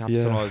wanted to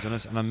capitalise on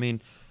us. And I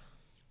mean,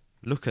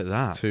 look at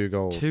that. 2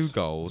 goals. 2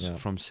 goals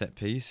from set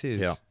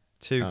pieces. Yeah.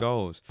 2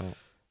 goals. Oh.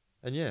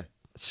 And yeah,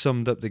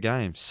 summed up the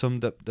game.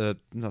 Summed up that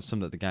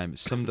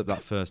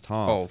first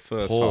half. Oh,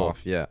 first Poor.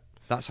 half, yeah.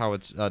 That's how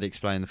I'd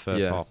explain the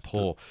first half.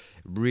 Poor.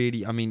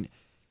 Really, I mean,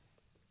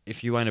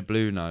 if you ain't a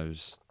blue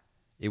nose,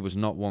 it was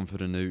not one for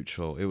the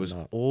neutral. It was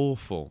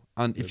awful.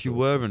 And if you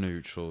were a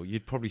neutral,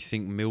 you'd probably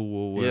think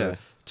Millwall were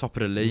top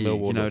of the league.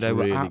 Millwall, you know, they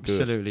were really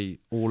absolutely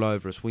all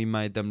over us. We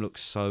made them look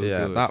so good.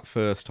 Yeah, that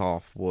first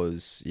half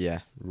was,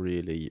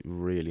 really,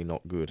 really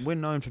not good. We're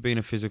known for being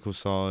a physical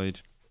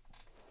side.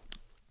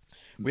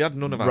 We had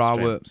none of our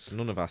strengths.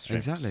 None of our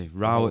strengths. Exactly.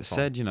 Rowett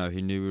said,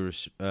 he knew we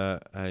were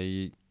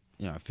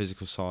a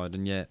physical side,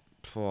 and yet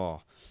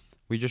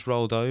we just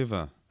rolled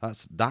over.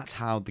 That's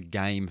how the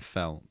game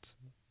felt.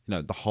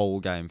 The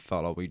whole game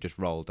felt like we just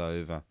rolled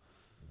over.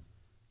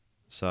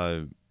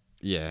 So,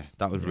 yeah,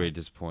 that was really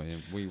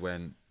disappointing. We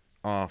went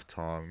half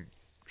time,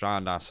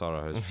 drowned our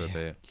sorrows for a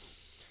bit,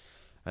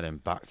 and then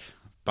back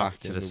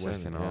to the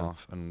second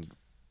half. And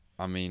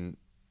I mean,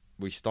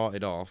 we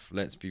started off.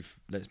 Let's be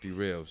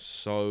real,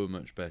 so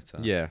much better.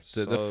 Yeah,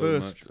 the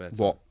first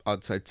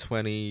I'd say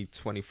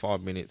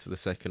 20-25 minutes of the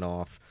second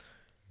half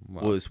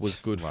was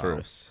good for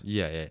us.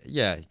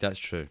 Yeah, that's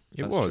true.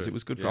 It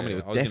was good for. I mean,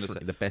 it was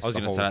definitely the best. I was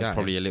going to say that's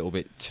probably a little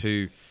bit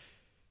too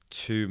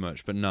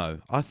much, but no,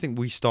 I think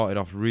we started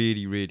off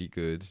really, really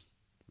good,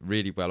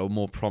 really well, or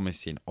more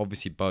promising.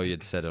 Obviously, Bowie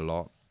had said a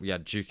lot. We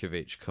had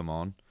Djukovic come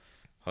on,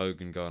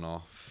 Hogan going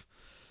off,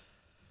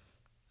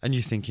 and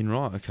you're thinking,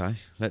 right, okay,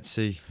 let's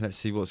see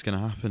what's going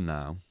to happen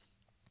now.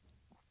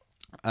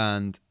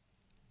 And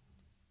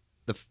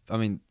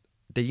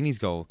Deeney's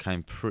goal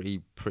came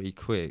pretty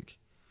quick.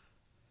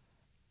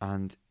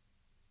 And,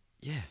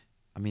 yeah,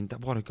 I mean,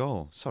 what a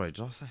goal. Sorry,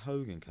 did I say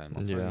Hogan came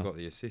off? Hogan got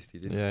the assist, he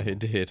didn't. Yeah, he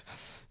did.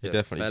 He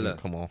definitely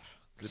didn't come off.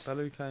 Did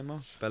Bella came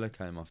off? Bella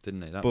came off,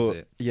 didn't he? That was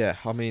it. Yeah,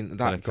 I mean,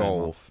 that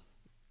goal,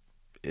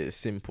 it's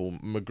simple.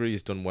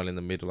 McGree's done well in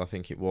the middle, I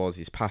think it was.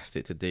 He's passed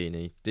it to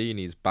Deeney.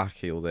 Deeney's back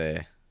heel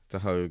there to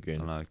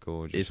Hogan. I know,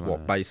 gorgeous. Is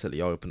what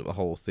basically opened up the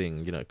whole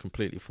thing,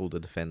 completely fooled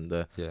the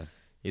defender. Yeah.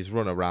 He's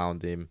run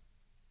around him.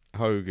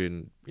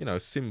 Hogan,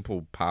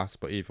 simple pass,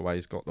 but either way,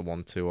 he's got the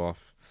 1-2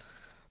 off.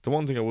 The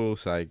one thing I will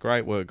say,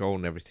 great work goal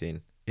and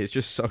everything. It's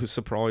just so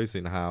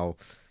surprising how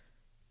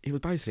he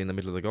was basically in the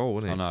middle of the goal,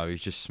 wasn't he? I know,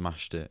 he's just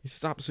smashed it. He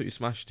just absolutely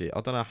smashed it.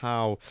 I don't know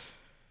how.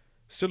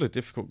 Still a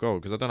difficult goal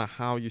because I don't know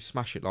how you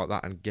smash it like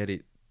that and get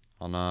it.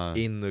 I know.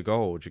 In the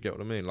goal. Do you get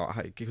what I mean?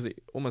 Because it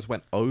almost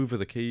went over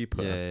the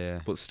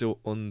keeper, but still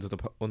under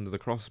the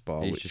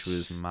crossbar, he which just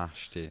was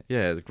smashed it.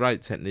 Yeah,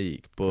 great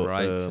technique, but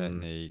great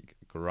technique,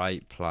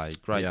 great play,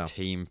 great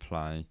team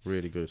play,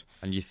 really good.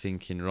 And you're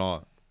thinking,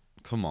 right,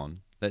 come on.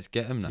 Let's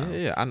get them now.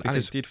 Yeah, and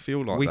it did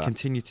feel like we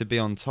continue to be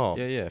on top.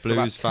 Yeah. Blues for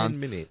about fans,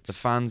 10 minutes. The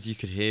fans, you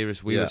could hear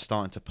us. We were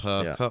starting to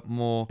perk up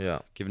more,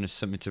 giving us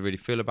something to really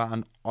feel about.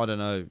 And I don't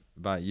know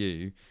about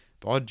you,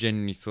 but I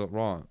genuinely thought,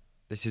 right,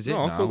 this is it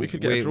now. I thought we could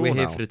get a draw We're now.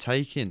 here for the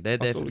taking. They're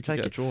there for the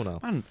taking. Get a draw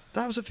now. Man,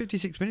 that was at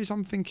 56 minutes.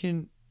 I'm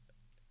thinking,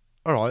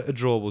 all right, a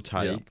draw will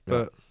take,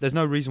 but there's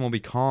no reason why we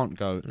can't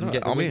go and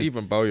get the win. I mean,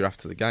 even Bowyer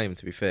after the game,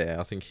 to be fair,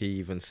 I think he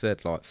even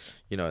said,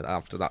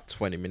 after that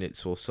 20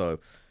 minutes or so,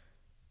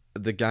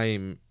 the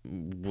game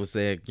was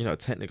there,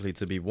 technically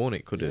to be won.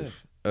 It could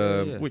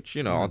have, which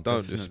I don't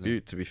definitely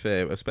dispute. To be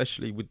fair,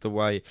 especially with the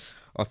way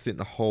I think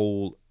the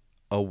whole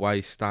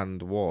away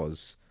stand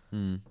was,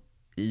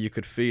 you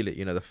could feel it.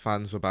 The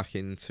fans were back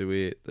into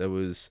it. There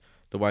was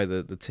the way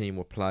that the team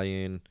were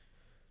playing.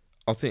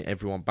 I think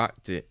everyone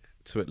backed it.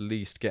 to at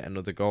least get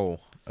another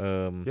goal. We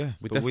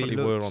but definitely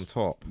were on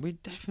top. We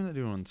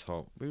definitely were on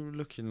top. We were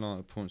looking like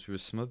at points we were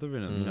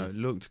smothering them. Mm. It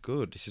looked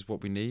good. This is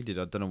what we needed.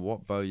 I don't know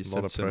what Bowyer Lot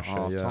said of to him at pressure,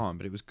 half yeah. time,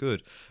 but it was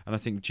good. And I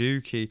think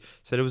Juki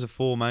said it was a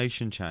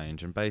formation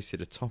change, and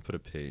basically at the top of the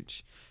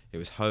pitch, it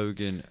was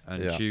Hogan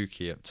and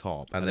Juki up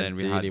top, and then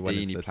we had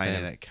Deeney playing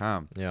in at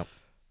cam. Yeah.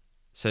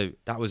 So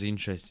that was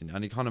interesting,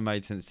 and it kind of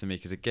made sense to me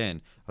because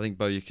again, I think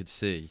Bowyer could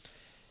see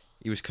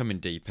he was coming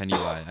deep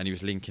anyway, and he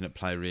was linking up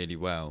play really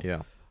well.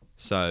 Yeah.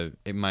 So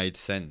it made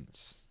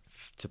sense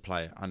to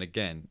play it. And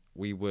again,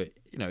 we were,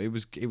 it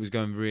was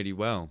going really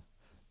well.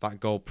 That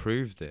goal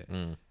proved it.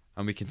 Mm.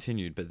 And we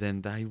continued, but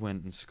then they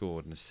went and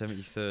scored in the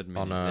 73rd minute.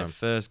 On, Their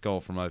first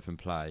goal from open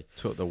play.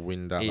 Took the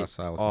wind out of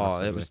our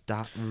sails. It was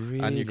that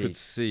really and you could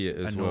see it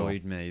as well.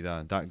 Annoyed me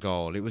though, that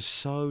goal. It was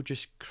so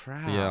just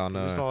crap. Yeah, I know.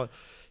 It was like,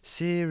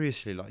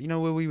 seriously, like,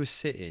 where we were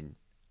sitting,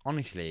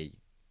 honestly,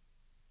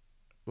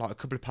 like a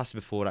couple of passes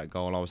before that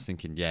goal, I was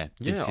thinking, this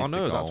is I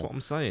know, the goal. that's what I'm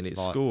saying. It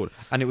Like, scored.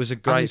 And it was a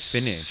great as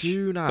finish. As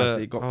soon as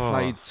it got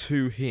played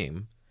to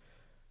him,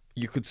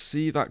 you could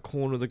see that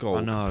corner of the goal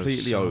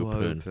completely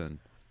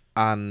open.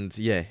 And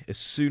as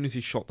soon as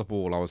he shot the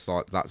ball, I was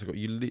like, that's a goal.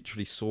 You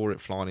literally saw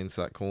it flying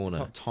into that corner.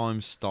 It's like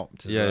time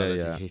stopped as well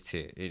as he hit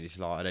it. It's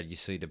like, and then you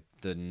see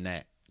the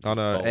net. I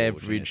know,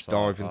 Everidge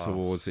diving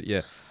towards it.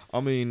 Yeah.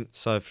 I mean,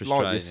 so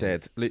frustrating. Like you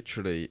said,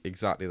 literally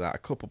exactly that. A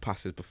couple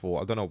passes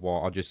before, I don't know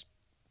why,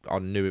 I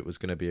knew it was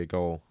going to be a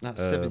goal. That's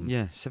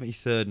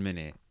 73rd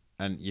minute.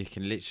 And you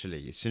can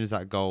literally, as soon as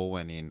that goal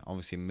went in,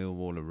 obviously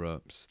Millwall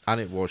erupts.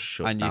 And it was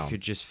shut down. And you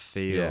could just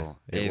feel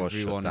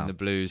everyone in the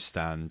Blues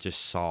stand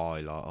just sigh,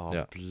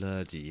 like,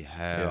 bloody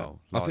hell.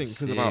 Yeah. Like, I think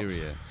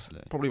because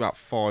probably about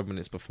 5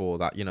 minutes before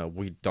that,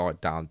 we died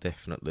down,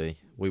 definitely.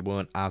 We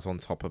weren't as on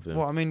top of them.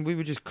 Well, I mean, we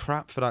were just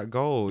crap for that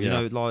goal.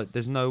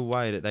 There's no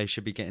way that they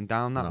should be getting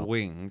down that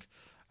wing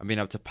and being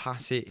able to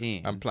pass it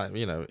in. And playing,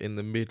 in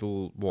the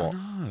middle, what?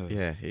 I know.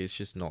 Yeah, it's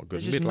just not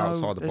good. There's Middle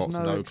just outside the box,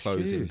 no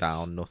closing excuse.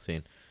 down,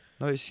 nothing.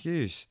 No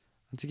excuse.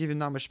 And to give him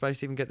that much space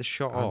to even get the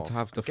shot off. And to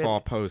have the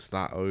far post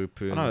that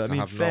open. I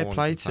know, fair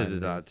play to the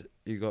dad. dad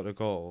who got the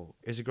goal.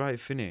 It's a great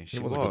finish.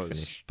 It was a good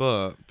finish.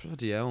 But,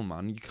 bloody hell,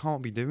 man, you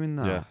can't be doing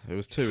that. Yeah, it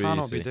was too easy. You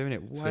cannot be doing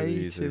it.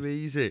 Way too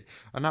easy.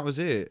 And that was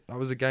it. That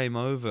was the game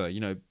over.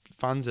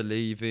 Fans are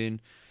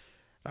leaving.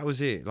 That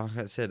was it. Like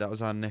I said, that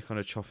was our neck on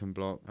a chopping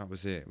block. That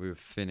was it. We were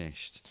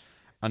finished.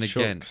 And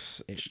again,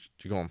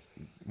 go on.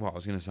 Well, I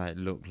was going to say it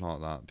looked like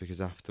that because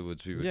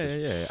afterwards we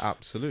were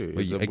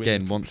absolutely.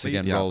 Once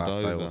again rolled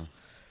over.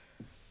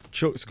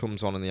 Chuks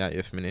comes on in the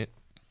 80th minute.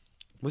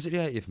 Was it the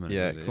 80th minute?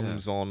 Yeah, it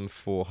comes on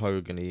for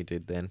Hogan. He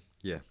did then.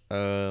 Yeah.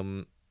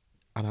 And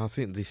I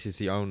think this is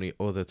the only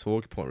other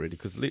talking point really,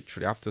 because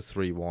literally after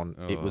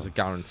 3-1, it was a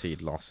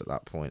guaranteed loss at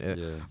that point.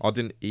 I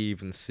didn't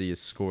even see us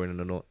scoring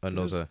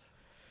another.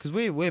 Because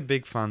we're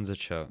big fans of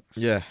Chuks.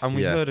 Yeah. And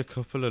we heard a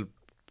couple of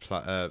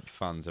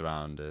fans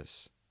around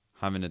us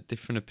having a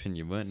different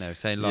opinion, weren't they?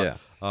 Saying like,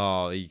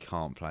 he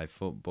can't play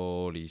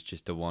football, he's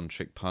just a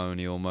one-trick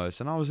pony almost.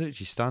 And I was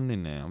literally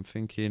standing there, I'm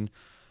thinking,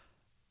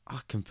 I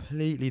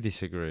completely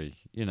disagree.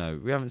 We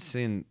haven't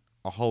seen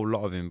a whole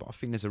lot of him, but I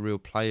think there's a real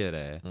player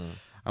there.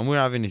 And we're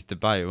having this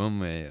debate, weren't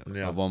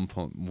we, at one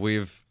point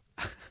with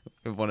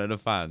one of the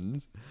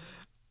fans.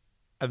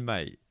 And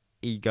mate,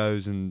 he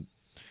goes and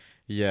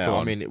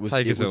I mean, it was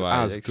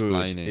as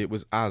good. It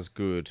was as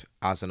good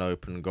as an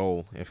open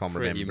goal, if I'm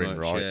remembering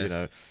right.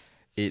 Yeah.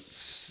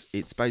 It's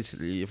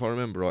basically, if I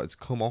remember right, it's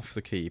come off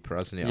the keeper,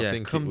 hasn't it? Yeah, I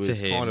think come it was to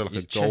him. kind of like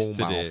He's a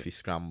goal-mouthy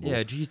scramble.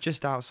 Yeah, he's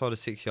just outside the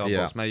 6-yard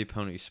box, maybe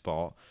penalty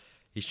spot.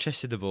 He's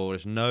chested the ball.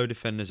 There's no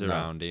defenders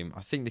around him.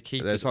 I think the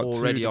keeper's like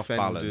already off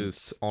balance.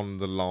 There's on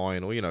the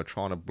line, or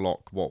trying to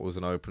block what was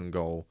an open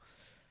goal,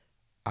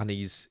 and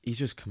he's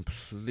just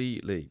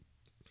completely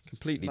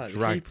dragged.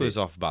 The keeper was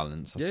off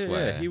balance. I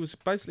swear. Yeah, he was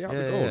basically out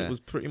the goal. It was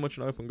pretty much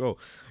an open goal.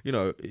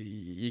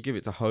 You give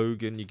it to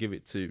Hogan, you give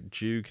it to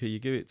Juki, you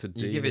give it to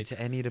Deeney. You give it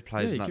to any of the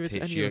players on that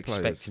pitch. You're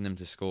expecting them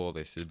to score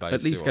this. Is basically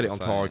at least get it on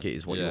saying. target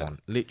is what you want.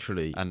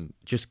 Literally, and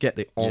just get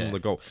it on the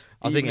goal.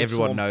 I think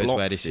everyone knows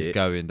where this is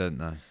going, don't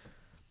they?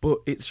 But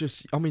it's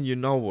just, I mean, you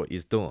know what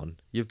he's done.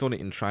 You've done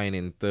it in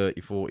training 30,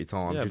 40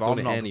 times. You've done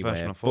it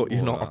anywhere, but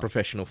you're not a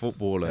professional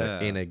footballer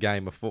in a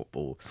game of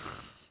football.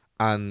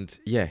 And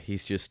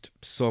he's just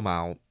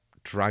somehow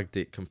dragged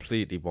it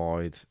completely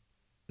wide,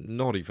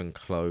 not even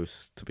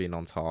close to being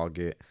on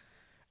target.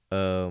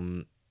 I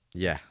mean,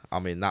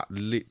 that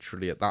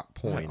literally at that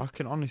point, I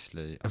can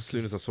honestly, as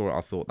soon as I saw it,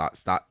 I thought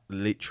that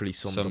literally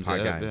sums up our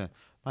game. Yeah.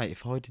 Mate,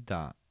 if I did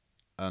that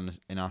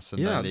in our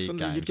Sunday League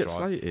games, you'd get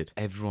slated.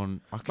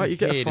 Everyone, I can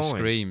hear the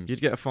screams.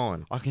 You'd get a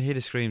fine. I can hear the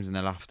screams and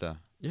the laughter.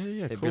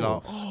 Yeah, It'd of be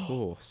like,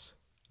 course.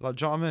 Like,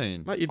 do you know what I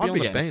mean? Mate, you'd be on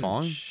the bench.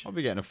 Fine. I'd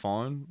be getting a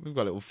fine. We've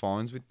got little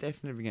fines. We'd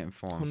definitely be getting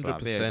fined.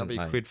 100%. That'd be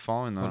a quid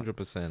fine, though.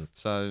 100%.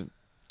 So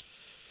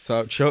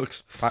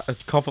Chuks,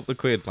 cough up the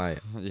quid, mate.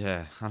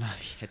 Yeah, I know.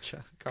 Yeah,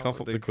 Chuck,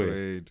 cough up the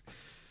quid.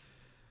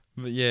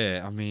 But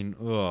yeah, I mean,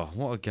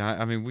 what a game.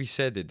 I mean, we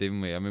said it, didn't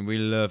we? I mean, we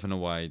love an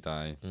away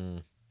day.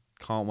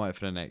 Can't wait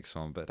for the next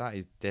one. But that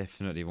is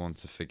definitely one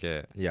to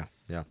forget. Yeah,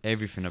 yeah.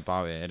 Everything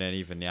about it. And then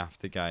even the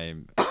after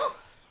game,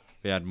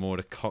 we had more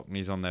the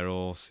Cockneys on their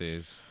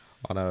horses.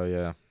 I know,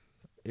 yeah.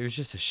 It was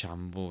just a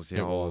shambles the It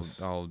whole was.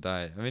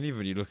 day. I mean, even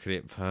when you look at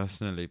it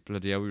personally,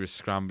 bloody hell, we were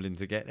scrambling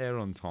to get there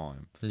on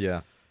time.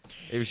 Yeah.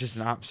 It was just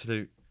an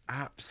absolute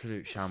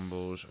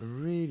shambles. A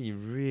really,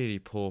 really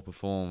poor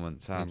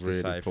performance, I have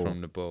Really to say, poor.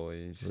 from the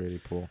boys. Really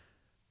poor.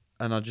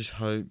 And I just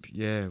hope,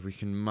 we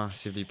can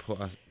massively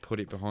put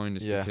it behind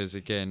us Yeah. because,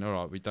 again, all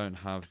right, we don't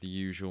have the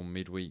usual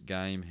midweek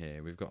game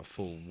here. We've got a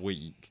full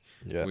week,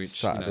 Yeah. which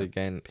Saturday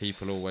against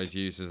people always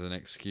use as an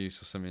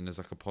excuse or something as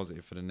like a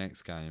positive for the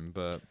next game.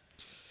 But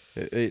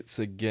it's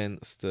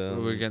against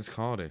we're against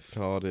Cardiff.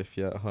 Cardiff,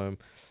 yeah, at home.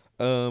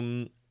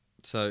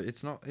 So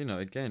it's not,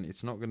 again,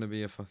 it's not going to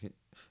be a fucking...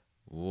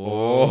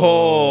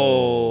 Whoa.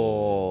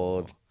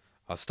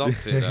 I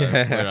stopped it though.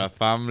 We're a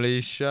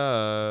family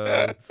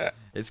show.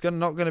 It's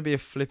not going to be a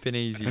flipping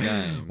easy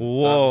game.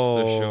 Whoa.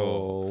 That's for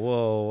sure.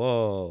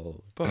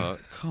 Whoa. But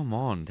come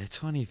on, they're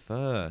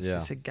 21st. Yeah.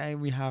 It's a game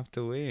we have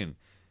to win.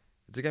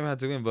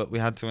 But we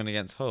had to win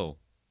against Hull.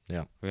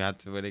 Yeah. We had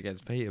to win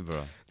against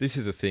Peterborough. This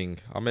is the thing.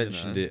 I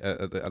mentioned it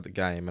at the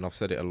game, and I've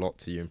said it a lot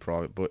to you in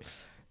private, but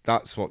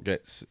that's what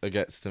gets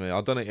to me. I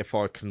don't know if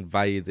I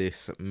convey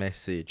this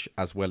message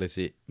as well as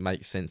it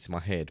makes sense in my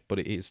head, but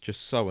it is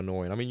just so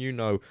annoying. I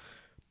mean,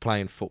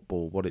 playing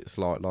football, what it's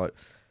like. Like,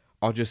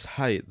 I just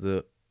hate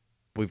that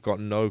we've got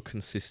no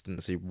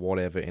consistency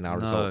whatever in our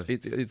results.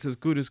 It's as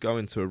good as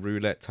going to a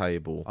roulette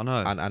table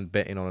and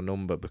betting on a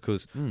number,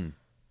 because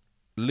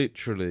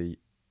literally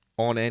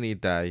on any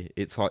day,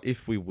 it's like,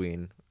 if we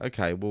win,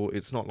 okay, well,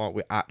 it's not like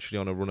we're actually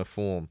on a run of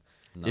form.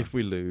 No. If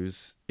we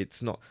lose,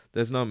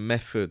 there's no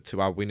method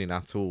to our winning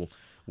at all.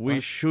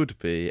 We should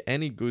be,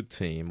 any good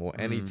team or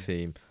any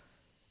team,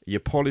 you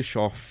polish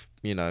off,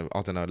 I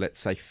don't know, let's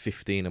say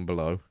 15 and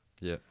below.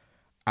 Yeah.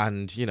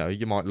 And,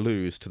 you might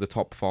lose to the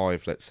top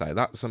 5, let's say.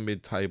 That's a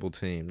mid-table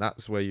team.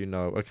 That's where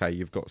okay,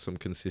 you've got some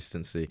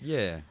consistency.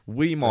 Yeah.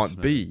 We might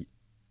beat,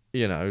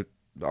 I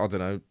don't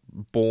know,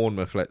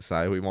 Bournemouth, let's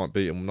say. We might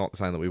beat them. I'm not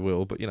saying that we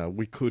will, but,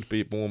 we could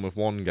beat Bournemouth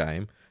one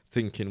game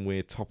thinking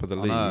we're top of the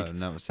league.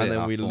 And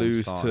then we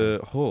lose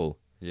to Hull.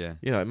 Yeah.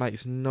 It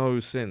makes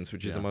no sense,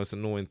 which is the most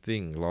annoying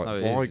thing.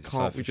 Like, why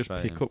can't we just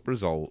pick up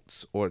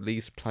results or at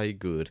least play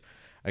good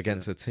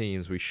against the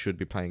teams we should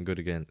be playing good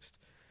against?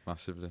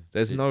 Massively.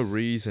 There's no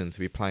reason to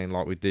be playing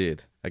like we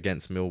did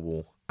against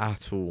Millwall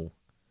at all.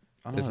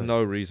 There's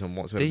no reason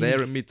whatsoever.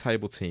 They're a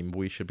mid-table team.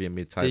 We should be a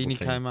mid-table team. Deeney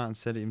came out and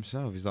said it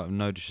himself. He's like,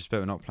 no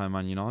disrespect, we're not playing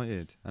Man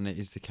United. And it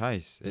is the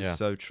case. It's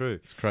so true.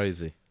 It's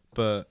crazy.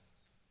 But,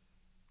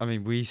 I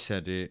mean, we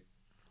said it.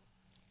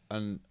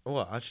 And,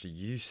 actually,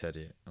 you said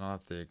it. And I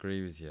have to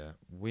agree with you.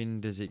 When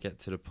does it get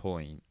to the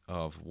point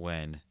of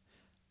when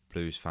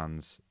Blues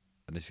fans...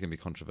 And this is going to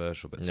be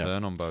controversial, but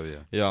turn on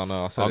Bowyer. Yeah, I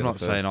know. I'm not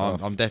saying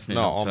I'm definitely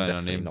not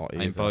turning on him.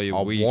 And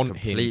Bowyer, we want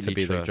him to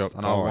be trust, the job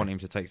and I want him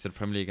to take us to the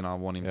Premier League, and I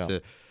want him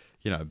to,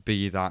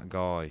 be that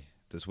guy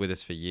that's with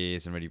us for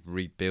years and really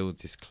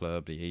rebuilds this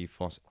club, the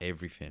ethos,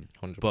 everything.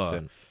 100%.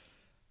 But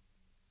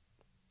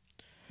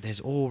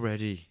there's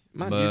already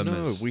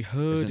murmurs, we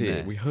heard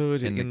it. We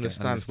heard it in the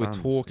stands. We're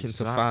talking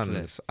to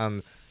fans,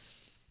 and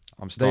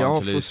they are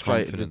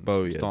frustrated with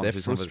Bowyer. They're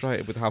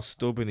frustrated with how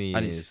stubborn he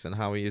is and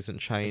how he isn't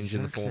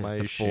changing the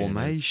formation. The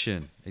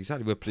formation.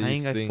 Exactly. We're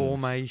playing a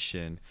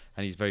formation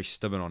and he's very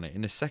stubborn on it.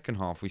 In the second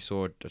half, we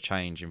saw a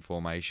change in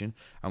formation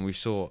and we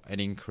saw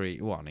an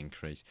increase. What an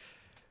increase.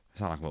 I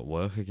sound like I'm at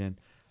work again.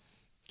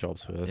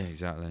 Jobs worth. Yeah,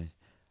 exactly.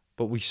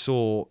 But we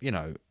saw,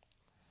 a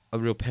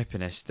real pep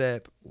in their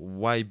step,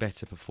 way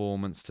better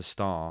performance to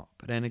start.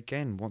 But then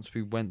again, once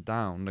we went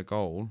down the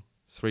goal...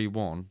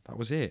 3-1, that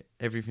was it.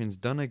 Everything's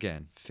done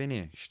again.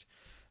 Finished.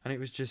 And it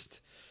was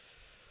just...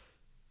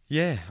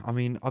 Yeah, I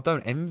mean, I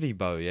don't envy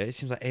Bowyer. It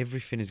seems like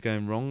everything is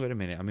going wrong at the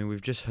minute. I mean,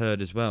 we've just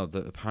heard as well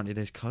that apparently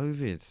there's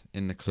COVID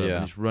in the club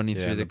and it's running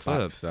through the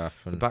club. The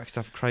back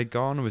staff, Craig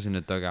Garner was in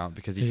the dugout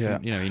because he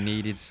couldn't, he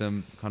needed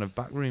some kind of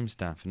backroom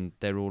staff and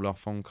they're all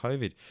off on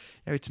COVID.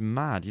 It's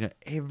mad.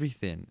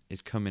 Everything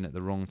is coming at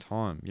the wrong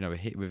time. We're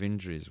hit with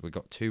injuries. We've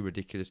got two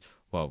ridiculous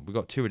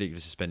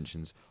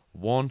suspensions.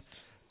 One,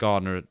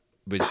 Gardner...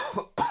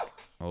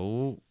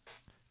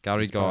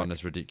 Gary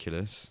Gardner's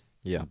ridiculous.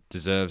 Yeah.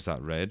 Deserves that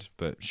red,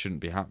 but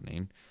shouldn't be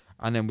happening.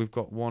 And then we've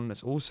got one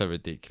that's also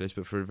ridiculous,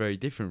 but for a very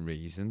different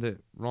reason,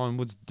 that Ryan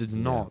Woods does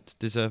not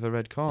deserve a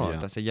red card.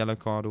 That's a yellow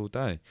card all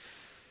day.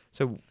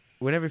 So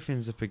when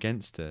everything's up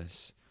against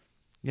us,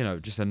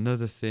 just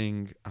another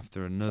thing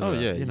after another. Oh,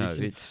 yeah. You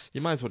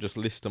might as well just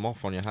list them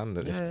off on your hand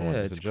at this point.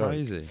 Yeah, it's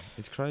crazy.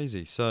 It's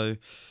crazy. So,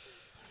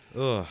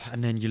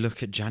 and then you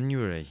look at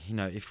January.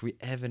 If we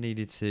ever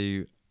needed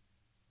to...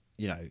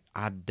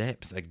 add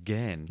depth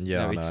again.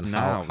 It's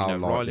now.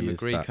 Riley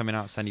McGree coming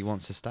out saying he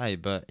wants to stay,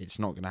 but it's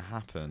not going to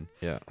happen.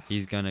 Yeah,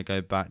 he's going to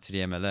go back to the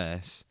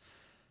MLS.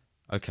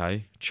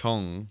 Okay,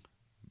 Chong,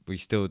 we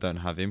still don't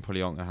have him.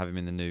 Probably aren't going to have him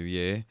in the new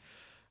year.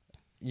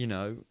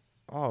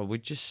 We're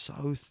just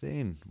so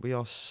thin. We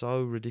are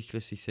so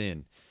ridiculously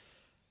thin.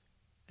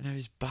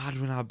 it's bad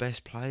when our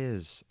best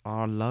players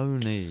are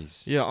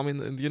loanies. Yeah, I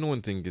mean, the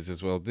annoying thing is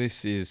as well,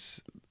 this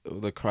is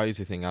the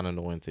crazy thing and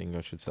annoying thing,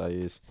 I should say,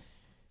 is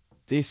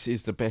this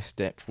is the best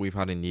depth we've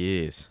had in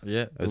years.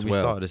 Yeah, as when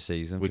well, we started the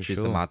season, which for is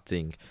sure. the mad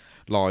thing.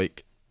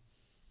 Like,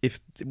 if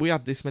we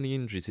had this many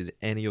injuries as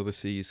any other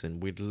season,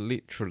 we'd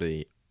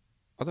literally,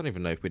 I don't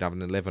even know if we'd have an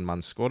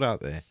 11-man squad out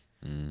there.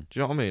 Mm. Do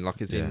you know what I mean? Like,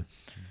 Yeah.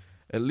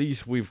 at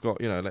least we've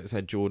got, let's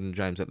say Jordan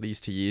James, at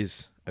least he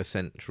is a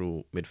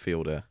central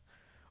midfielder.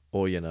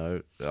 Or, I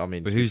mean,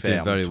 But to be who's fair,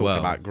 doing very I'm talking well.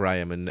 about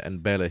Graham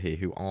and Bella here,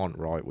 who aren't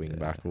right wing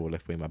back or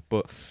left wing back.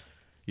 But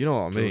you know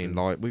what I mean?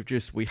 Like,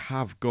 we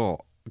have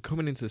got,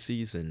 coming into the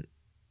season,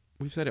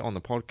 we've said it on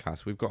the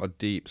podcast, we've got a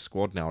deep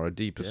squad now, or a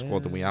deeper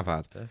squad than we have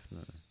had.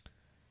 Definitely.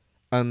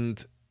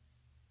 And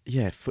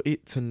yeah, for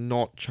it to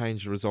not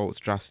change the results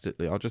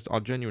drastically, I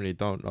genuinely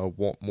don't know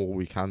what more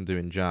we can do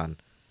in Jan.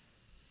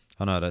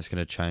 I know that's going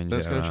to change.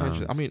 That's going to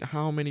change it. I mean,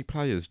 how many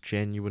players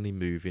genuinely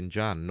move in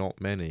Jan? Not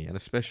many, and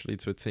especially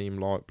to a team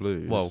like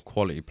Blues. Well,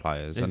 quality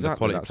players, and the Exactly,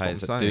 quality that's what I'm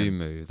players that do saying.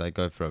 move, they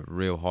go for a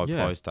real high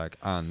price tag.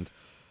 And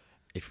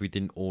if we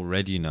didn't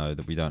already know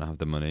that we don't have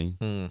the money,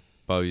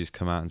 Bowie's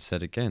come out and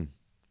said again,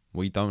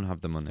 we don't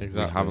have the money.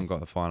 Exactly. We haven't got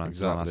the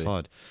finances on our Exactly.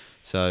 side.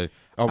 So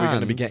are we going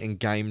to be getting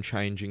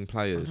game-changing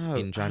players No,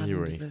 in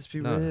January? and let's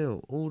be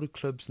real. All the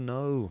clubs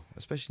know,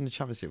 especially in the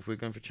Championship. If we're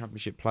going for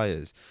Championship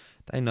players,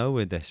 they know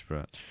we're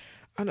desperate.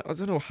 And I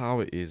don't know how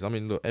it is. I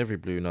mean, look, every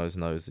Blue knows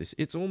this.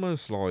 It's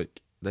almost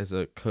like there's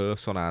a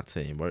curse on our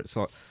team where it's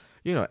like,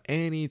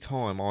 any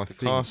time I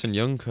think Carson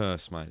Young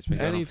curse, mate. It's been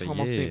going on for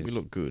anytime years. I think we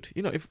look good,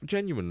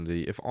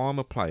 if I'm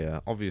a player,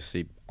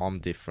 obviously I'm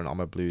different. I'm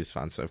a Blues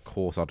fan, so of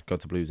course I'd go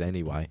to Blues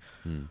anyway.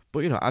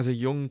 But as a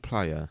young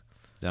player,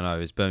 I know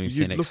it's Birmingham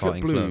you an look exciting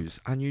at Blues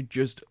club.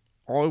 and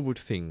I would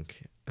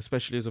think,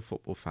 especially as a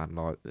football fan,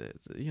 like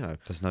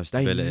There's no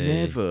stability. they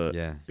never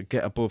Yeah.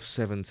 get above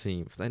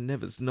 17th. They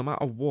never, no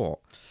matter what,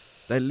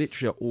 they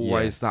literally are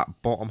always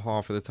that bottom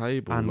half of the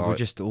table. And we're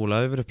just all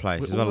over the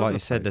place as well. Like you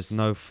said, there's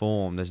no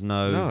form. There's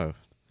no.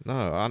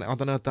 No, and I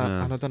don't know that,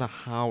 and I don't know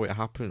how it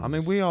happens. I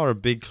mean, we are a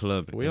big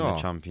club We in are.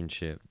 the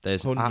Championship.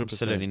 There's 100%.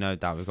 absolutely no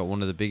doubt. We've got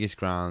one of the biggest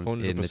grounds in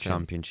the 100%.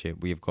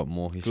 Championship. We've got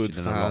more history Good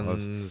than a lot of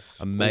fans,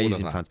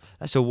 amazing all of fans.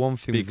 That's the one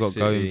thing Big we've got city.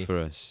 going for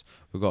us.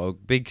 We've got a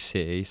big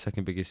city,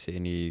 second biggest city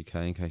in the UK,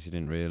 in case you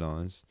didn't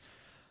realise.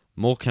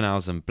 More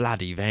canals than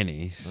bloody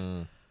Venice.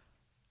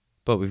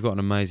 But we've got an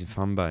amazing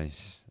fan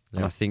base. And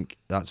Yeah. I think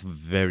that's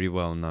very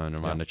well known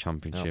around the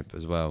Championship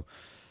as well.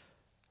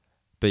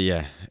 But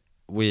yeah,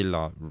 we're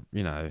like,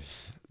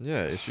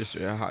 Yeah, it's just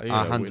our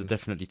hands are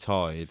definitely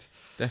tied.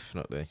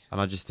 definitely.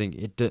 And I just think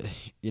the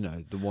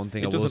one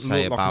thing It I will doesn't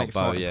say look like an about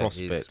exciting Bowyer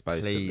prospect, is,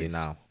 basically, please,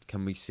 now.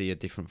 can we see a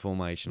different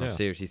formation? I Yeah.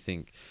 seriously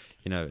think,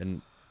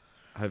 and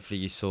hopefully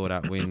you saw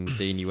that when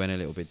Deeney went a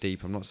little bit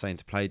deep. I'm not saying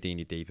to play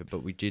Deeney deeper,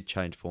 but we did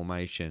change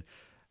formation,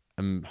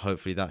 and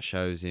hopefully that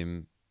shows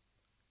him,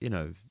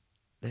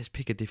 let's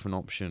pick a different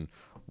option.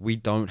 We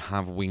don't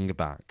have wing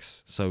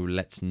backs, so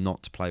let's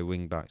not play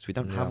wing backs. We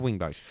don't have wing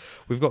backs.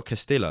 We've got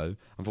Castillo,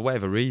 and for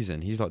whatever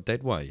reason, he's like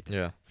dead weight.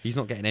 Yeah. He's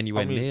not getting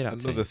anywhere near that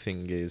another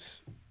team. thing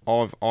is,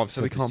 I've So we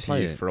said can't this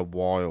play here it. for a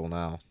while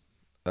now.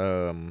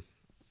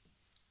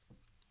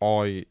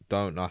 I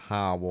don't know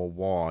how or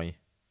why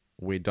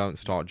we don't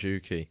start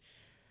Juki.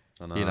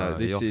 I know,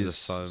 he This offers is us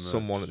so much,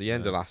 someone at the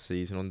end of last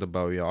season under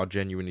Bowyer, I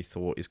genuinely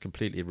thought is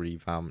completely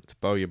revamped.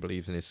 Bowyer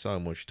believes in his so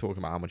much, talking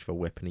about how much of a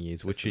weapon he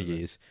is, which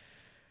he is.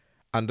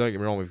 And don't get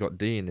me wrong, we've got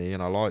Deeney,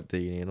 and I like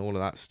Deeney and all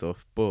of that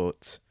stuff,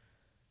 but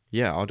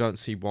yeah, I don't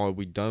see why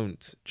we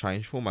don't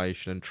change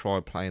formation and try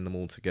playing them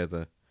all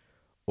together,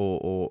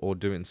 or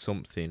doing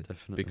something.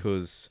 Definitely.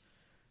 Because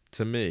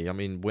to me, I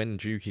mean, when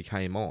Juki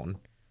came on,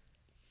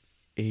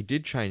 he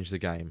did change the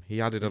game. He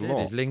added a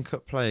lot. His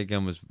link-up play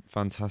again was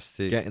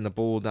fantastic. Getting the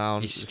ball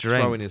down, His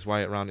throwing strength. his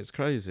weight around, it's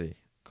crazy.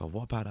 God,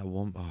 what about that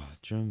one? Oh,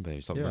 Jumbo,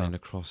 he's like Yeah. running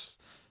across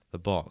the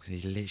box. He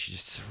literally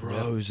just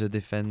throws a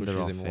defender Pushes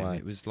off him him. away.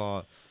 It was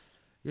like,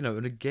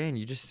 and again,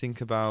 you just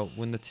think about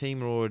when the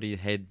team are already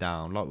head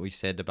down, like we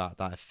said about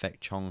that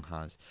effect Chong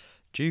has.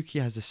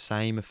 Juki has the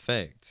same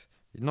effect.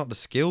 Not the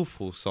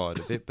skillful side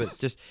of it, but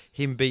just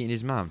him beating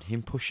his man,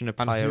 him pushing a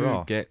And player who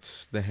off.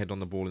 gets the head on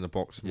the ball in the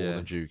box more Yeah.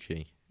 than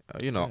Juki? I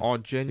Who's a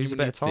genuinely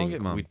better target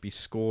think man? we'd be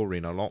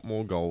scoring a lot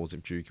more goals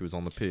if Juki was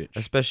on the pitch.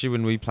 Especially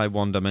when we play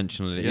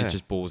one-dimensionally, Yeah. it's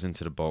just balls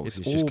into the box. It's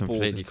It's just all balls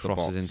completely into the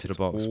crosses box. into the It's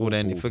box. all Well,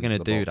 then, balls if we're going to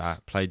into the do box.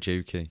 that, play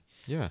Juki.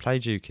 Yeah. Play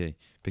Juki.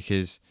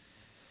 Because,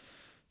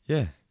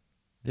 yeah,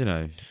 I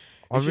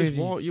It's really... just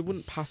what you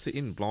wouldn't pass it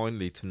in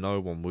blindly to no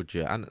one, would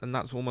you? And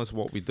that's almost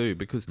what we do,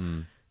 because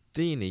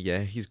Deeney, yeah,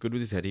 he's good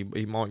with his head.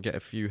 He might get a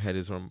few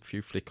headers or a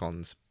few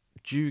flick-ons.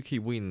 Juki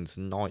wins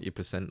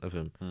 90% of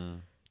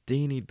them.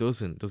 Deeney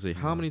doesn't, does he?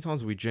 How many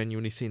times have we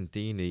genuinely seen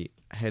Deeney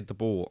head the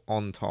ball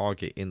on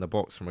target in the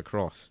box from a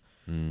cross?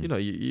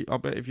 I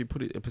bet if you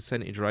put it a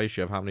percentage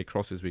ratio of how many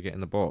crosses we get in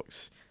the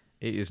box,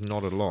 it is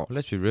not a lot. Well,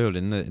 let's be real.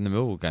 In the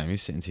Millwall game,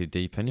 he's sitting too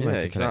deep anyway Yeah,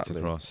 to exactly,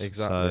 collect across.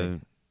 exactly. So,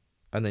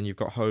 And then you've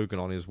got Hogan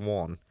on his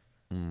one,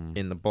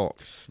 in the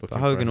box. But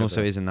Hogan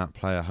also isn't that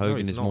player. Hogan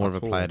he's is not more of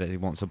at a player all. that he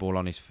wants the ball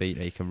on his feet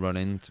that he can run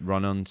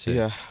onto.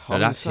 Yeah, No,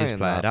 that's his saying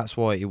player. that. That's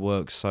why it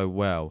works so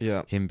well.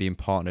 Yeah. Him being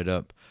partnered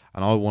up.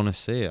 And I want to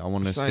see it. I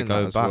want us to Saying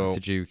go that as back well. to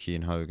Juki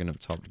and Hogan up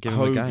top. Give him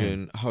a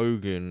game.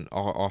 Hogan,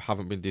 I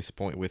haven't been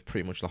disappointed with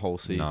pretty much the whole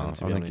season, No, to I be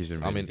think honest. he's been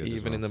really good as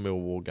even well. in the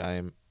Millwall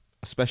game,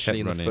 especially Kept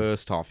in running. the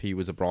first half, he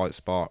was a bright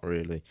spot,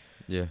 really.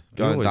 Yeah.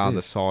 Going always down the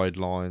is.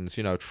 sidelines,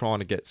 trying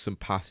to get some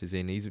passes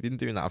in. He's been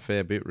doing that a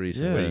fair bit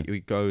recently. Yeah. He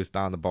goes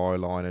down the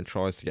byline and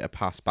tries to get a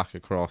pass back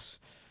across.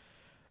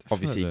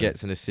 Obviously, he Definitely.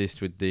 gets an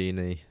assist with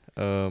Deeney.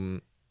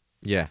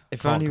 Yeah.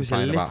 If can't only he was a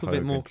complain about little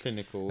bit more Hogan.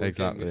 clinical. Again,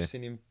 Exactly. we've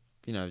seen him,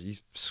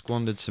 he's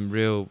squandered some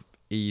real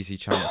easy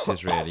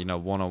chances, really,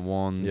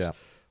 one-on-ones. Yeah.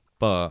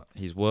 But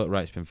his work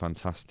rate's been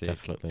fantastic.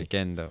 Definitely.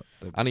 Again, the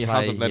And he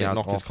play hasn't let it has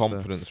knock his off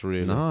confidence,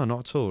 really. No, not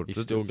at all. He's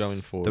The- still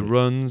going for the it.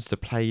 runs, the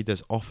play he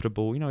does off the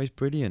ball, he's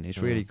brilliant. He's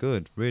really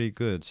good, really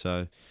good.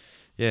 So,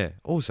 yeah.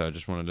 Also, I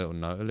just want a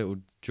little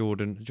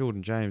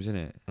Jordan James,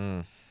 innit?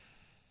 Mm.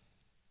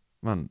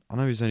 Man, I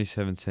know he's only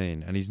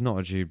 17 and he's not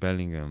a Jude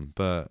Bellingham,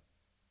 but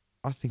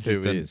I think he's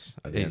Who done is,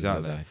 at the end of the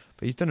exactly. day.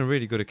 But he's done a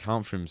really good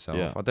account for himself.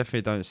 Yeah. I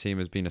definitely don't see him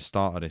as being a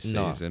starter this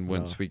No, season.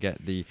 Once no. we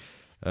get the,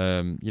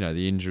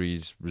 the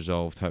injuries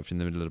resolved, hopefully in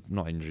the middle of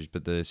not injuries,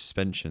 but the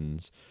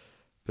suspensions.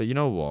 But you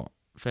know what?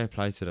 Fair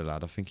play to the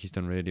lad. I think he's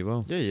done really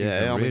well. Yeah, He's yeah.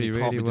 done He really, can't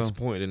really be well.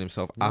 disappointed in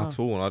himself No. at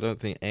all. And I don't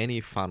think any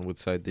fan would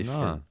say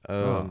different.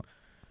 No.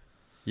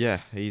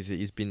 Yeah,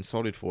 he's been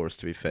solid for us,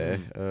 to be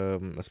fair.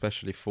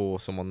 Especially for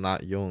someone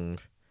that young.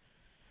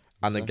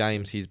 And the Exactly.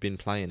 games he's been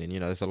playing in,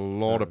 there's a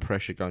lot of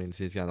pressure going into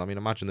these games. I mean,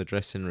 imagine the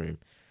dressing room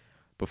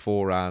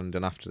beforehand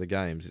and after the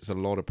games. It's a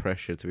lot of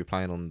pressure to be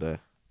playing under.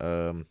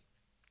 And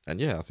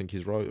yeah, I think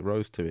he's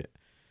rose to it,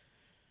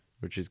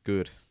 which is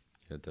good.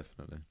 Yeah,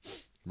 definitely.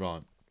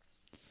 Right.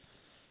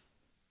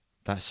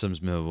 That sums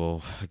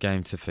Millwall. A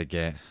game to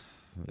forget.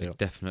 Yep.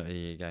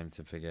 Definitely a game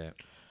to forget.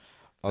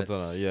 I don't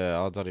know.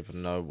 Yeah, I don't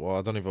even know. Well,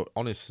 I don't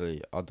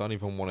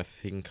even want to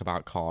think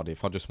about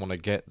Cardiff. I just want to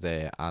get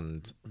there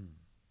and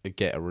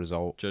get a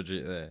result. Judge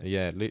it there.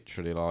 Yeah,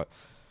 literally,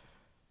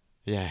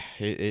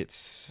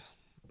 it's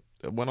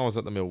when I was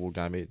at the Millwall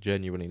game, it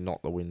genuinely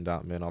knocked the wind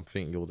out of me, and I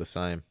think you're the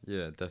same.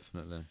 Yeah,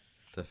 definitely.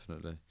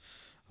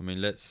 I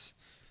mean, let's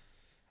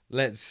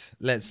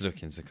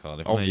look into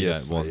Cardiff. I know you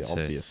don't want to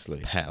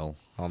Obviously. petal,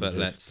 but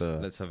let's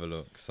have a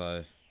look.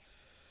 So,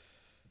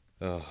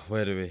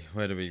 where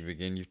do we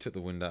begin? You took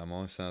the wind out of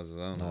my sails as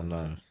well. Oh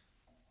no.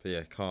 But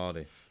yeah,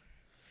 Cardiff.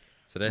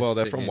 So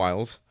They're from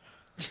Wales.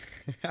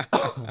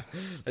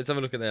 Let's have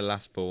a look at their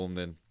last form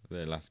then,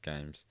 their last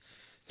games.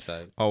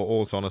 So. Oh,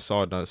 also on a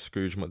side note,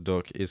 Scrooge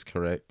McDuck is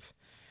correct.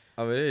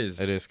 Oh, it is.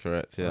 It is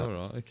correct. Yeah. All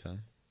right. Okay.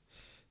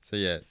 So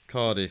yeah,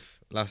 Cardiff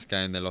last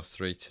game they lost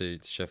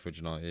 3-2 to Sheffield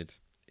United.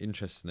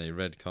 Interestingly,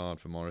 red card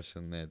for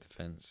Morrison, their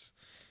defence.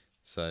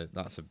 So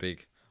that's a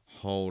big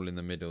hole in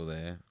the middle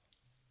there.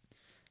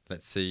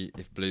 Let's see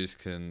if Blues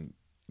can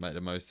make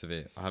the most of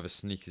it. I have a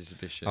sneaky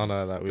suspicion. I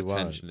know that we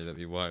potentially won't. that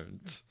we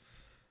won't.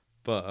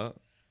 But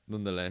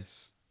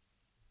nonetheless,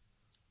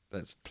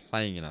 that's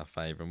playing in our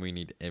favour, and we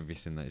need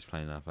everything that is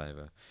playing in our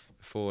favour.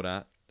 Before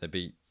that, they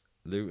beat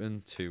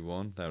Luton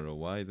 2-1. They were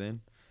away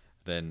then.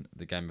 Then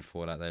the game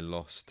before that, they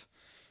lost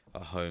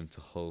at home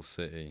to Hull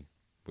City,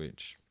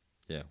 which,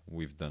 yeah,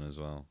 we've done as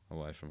well,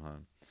 away from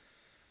home.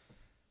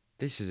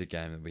 This is a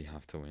game that we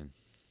have to win.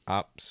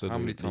 Absolutely. How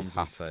many times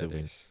have we to said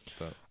win. this?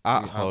 But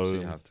At we home.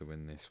 absolutely have to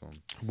win this one.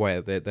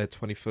 Where they're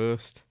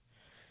 21st.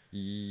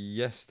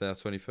 Yes, they're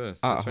 21st.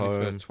 At They're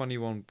 21st. home.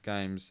 21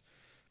 games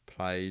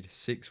played,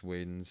 6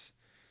 wins,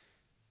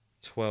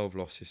 12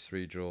 losses,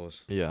 3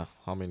 draws. Yeah,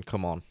 I mean,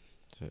 come on.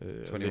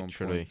 21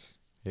 Literally, points.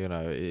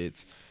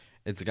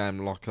 it's a game,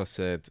 like I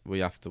said, we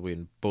have to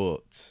win.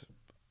 But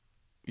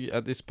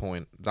at this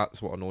point,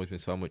 that's what annoys me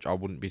so much. I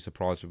wouldn't be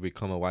surprised if we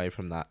come away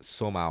from that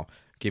somehow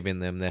giving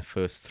them their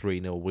first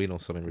 3-0 win or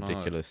something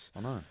ridiculous. I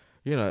know.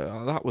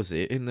 That was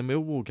it. In the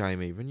Millwall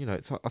game even,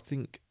 I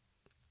think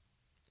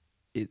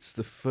it's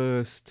the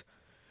first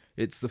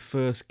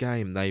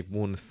game they've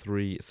won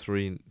three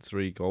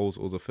goals,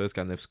 or the first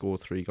game they've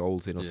scored 3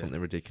 goals in or something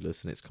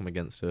ridiculous, and it's come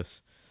against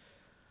us.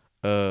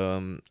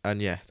 And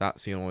yeah,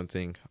 that's the only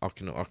thing. I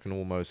can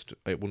almost,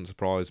 it wouldn't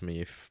surprise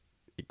me if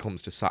it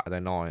comes to Saturday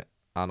night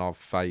and I've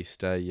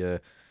faced a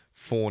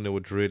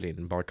 4-0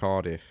 drilling by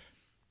Cardiff.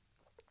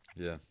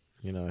 Yeah.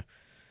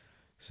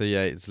 So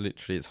yeah,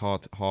 it's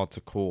hard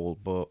to call,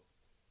 but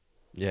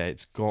yeah,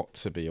 it's got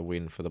to be a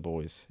win for the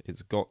boys.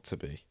 It's got to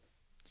be.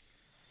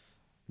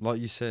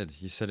 Like you said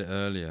it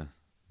earlier.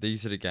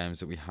 These are the games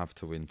that we have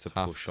to win to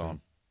push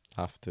on.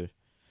 Have to.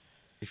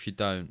 If you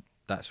don't,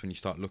 that's when you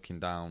start looking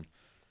down,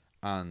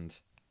 and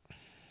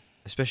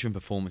especially when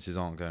performances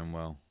aren't going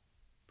well,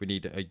 we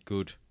need a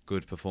good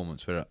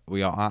performance.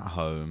 We are at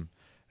home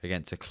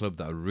against a club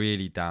that are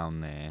really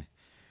down there.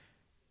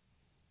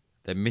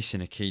 They're missing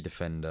a key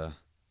defender.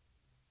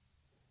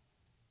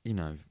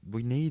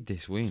 We need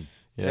this win.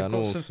 Yeah, and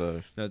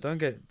also don't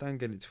get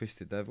it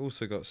twisted. They've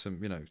also got some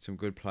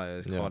good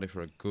players. Yeah. Cardiff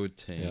are a good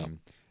team. Yeah.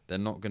 They're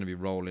not going to be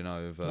rolling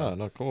over.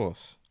 No, of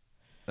course.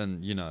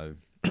 And, you know,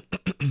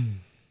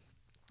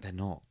 they're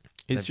not.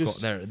 It's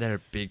They're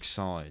a big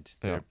side.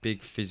 They're a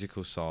big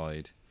physical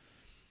side.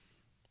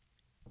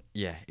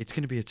 Yeah, it's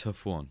going to be a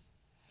tough one,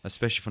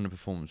 especially from the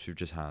performance we've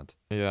just had.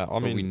 Yeah, I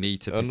mean, we need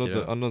to pick it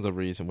up. Another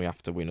reason we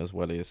have to win as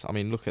well is, I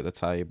mean, look at the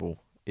table.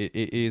 It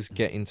is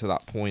getting to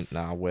that point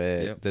now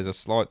where there's a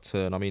slight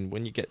turn. I mean,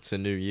 when you get to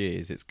New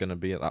Year's, it's going to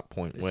be at that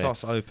point where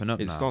starts to open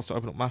up. It starts to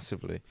open up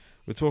massively.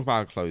 We talk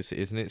about how close it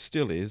is, and it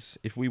still is.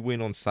 If we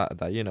win on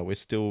Saturday, you know, we're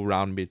still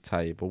round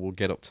mid-table. We'll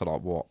get up to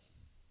like what?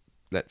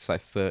 Let's say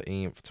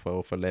 13th,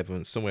 12th,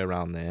 11th, somewhere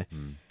around there.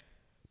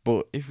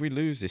 But if we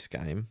lose this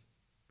game,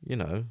 you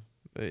know,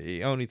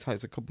 it only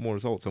takes a couple more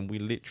results, and we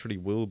literally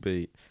will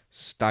be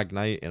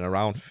stagnating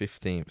around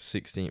 15th,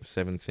 16th,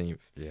 17th.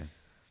 Yeah.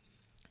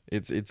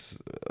 It's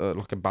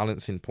like a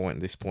balancing point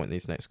at this point in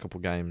these next couple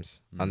of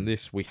games. And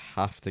this, we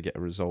have to get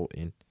a result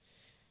in.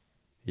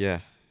 Yeah,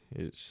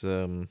 it's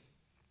not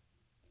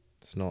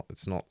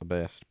the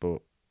best,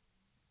 but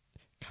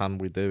can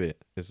we do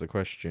it is the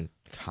question.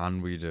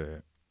 Can we do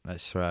it?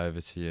 Let's throw it over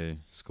to you.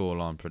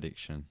 Scoreline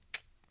prediction.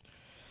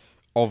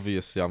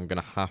 Obviously, I'm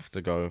going to have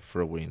to go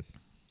for a win.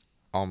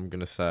 I'm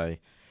going to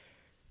say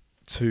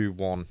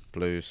 2-1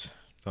 Blues.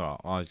 All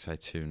right, I'd say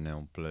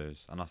 2-0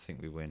 Blues, and I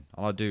think we win.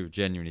 And I do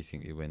genuinely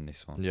think we win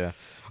this one. Yeah.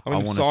 I mean,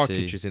 if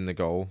Sarkic is in the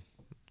goal,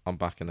 I'm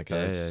back in the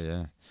case.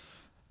 Yeah.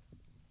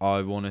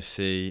 I want to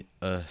see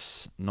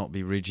us not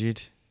be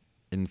rigid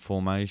in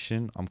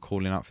formation. I'm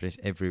calling out for this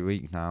every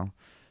week now.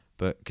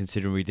 But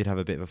considering we did have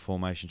a bit of a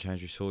formation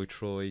change, we saw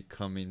Troy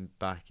coming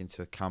back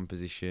into a cam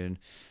position.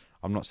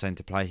 I'm not saying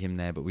to play him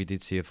there, but we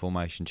did see a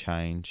formation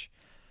change.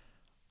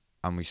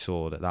 And we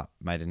saw that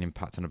made an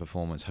impact on the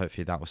performance.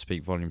 Hopefully that will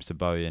speak volumes to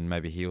Bowie, and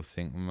maybe he'll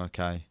think,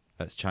 okay,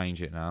 let's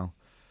change it now.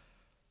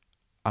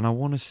 And I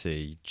want to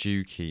see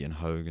Juki and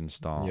Hogan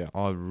start. Yeah.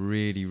 I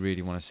really,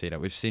 really want to see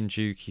that. We've seen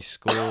Juki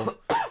score.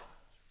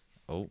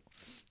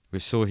 We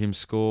saw him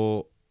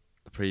score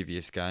the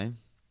previous game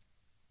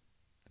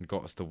and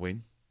got us the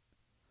win.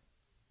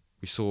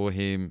 We saw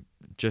him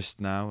just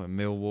now at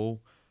Millwall.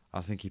 I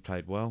think he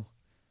played well.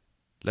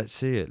 Let's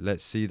see it.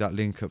 Let's see that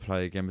link-up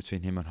play again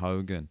between him and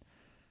Hogan.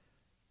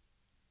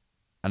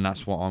 And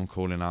that's what I'm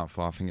calling out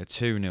for. I think a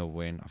 2-0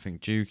 win. I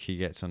think Juki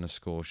gets on the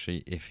score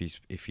sheet if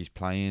he's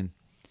playing.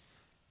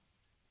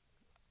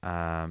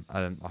 And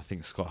I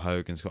think Scott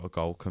Hogan's got a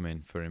goal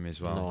coming for him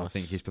as well. Nice. I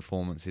think his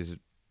performances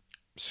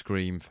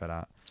scream for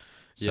that.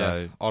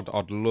 Yeah, so,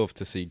 I'd love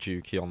to see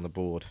Juki on the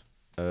board.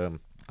 And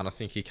I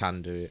think he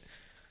can do it.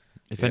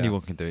 If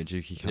anyone can do it,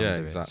 Juki can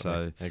do it.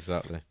 So,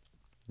 exactly.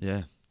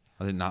 Yeah,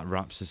 I think that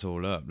wraps us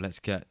all up. Let's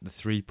get the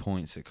 3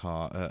 points at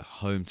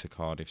home to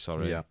Cardiff.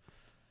 Yeah.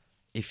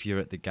 If you're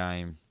at the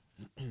game,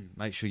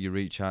 make sure you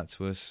reach out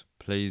to us.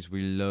 Please,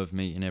 we love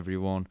meeting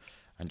everyone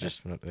and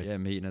just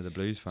meeting other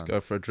Blues fans. Let's go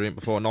for a drink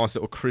before a nice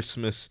little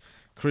Christmas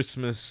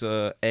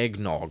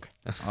eggnog.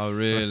 Oh,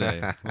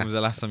 really? When was the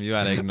last time you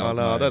had eggnog?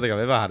 I don't think I've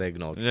ever had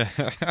eggnog. Yeah.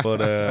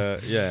 But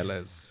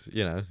let's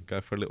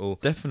go for a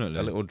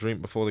little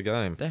drink before the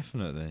game.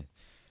 Definitely.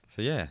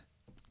 So yeah,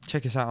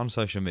 check us out on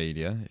social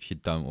media if you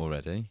don't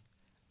already.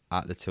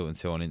 At the Tilton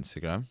 2 on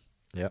Instagram.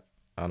 Yep.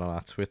 And on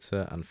our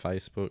Twitter and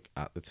Facebook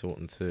at the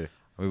Tilton 2.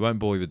 We won't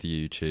bore you with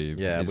the YouTube.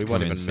 Yeah, we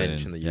won't even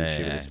mention the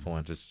YouTube at this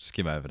point. Just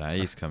skim over that.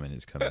 It's coming.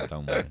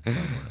 Don't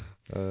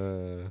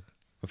worry.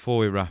 Before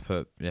we wrap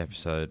up the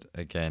episode,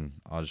 again,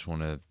 I just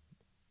want to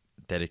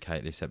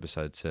dedicate this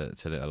episode to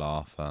little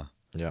Arthur.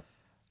 Yeah.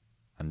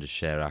 And just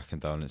share our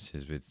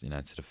condolences with,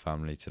 to the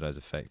family, to those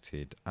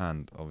affected,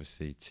 and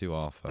obviously to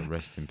Arthur.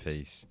 Rest in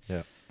peace.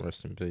 Yeah,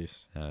 rest in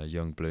peace.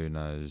 Young Blue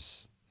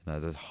Nose.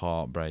 There's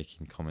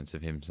heartbreaking comments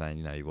of him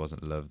saying, he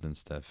wasn't loved and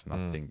stuff. And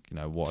I think,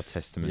 what a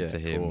testament to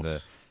him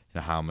that,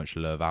 how much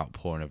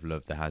outpouring of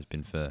love there has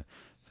been for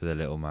the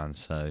little man.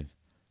 So,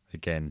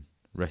 again,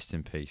 rest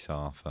in peace,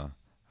 Arthur.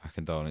 Our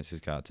condolences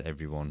go out to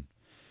everyone,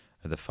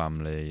 the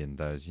family and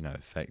those,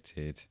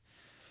 affected.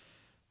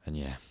 And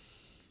yeah,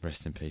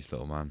 rest in peace,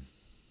 little man.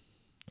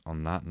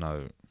 On that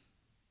note,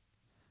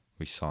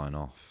 we sign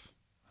off.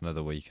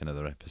 Another week,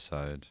 another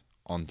episode.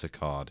 On to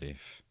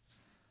Cardiff.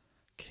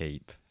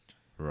 Keep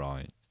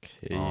right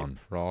on.